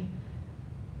I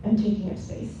am taking up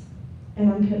space.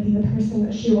 And I'm gonna be the person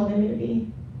that she wanted me to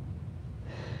be.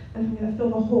 And I'm gonna fill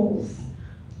the holes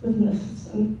within the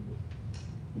system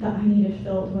that I needed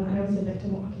filled when I was a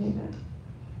victim walking in it.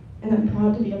 And I'm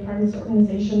proud to be a part of this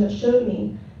organization that showed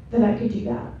me that I could do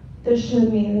that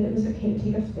showed me that it was okay to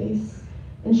take up space,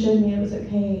 and showed me it was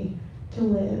okay to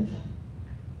live,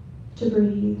 to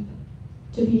breathe,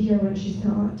 to be here when she's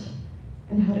not,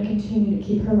 and how to continue to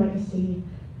keep her legacy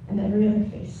and every other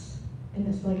face in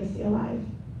this legacy alive.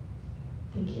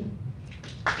 Thank you.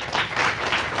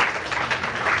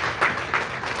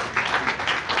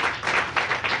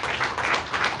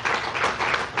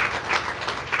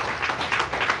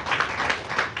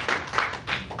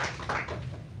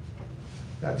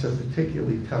 That's a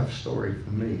particularly tough story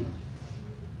for me,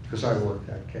 because I worked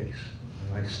that case,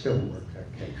 and I still work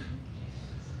that case.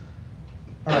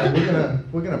 All right,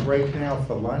 we're gonna break now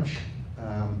for lunch,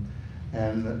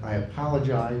 and I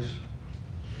apologize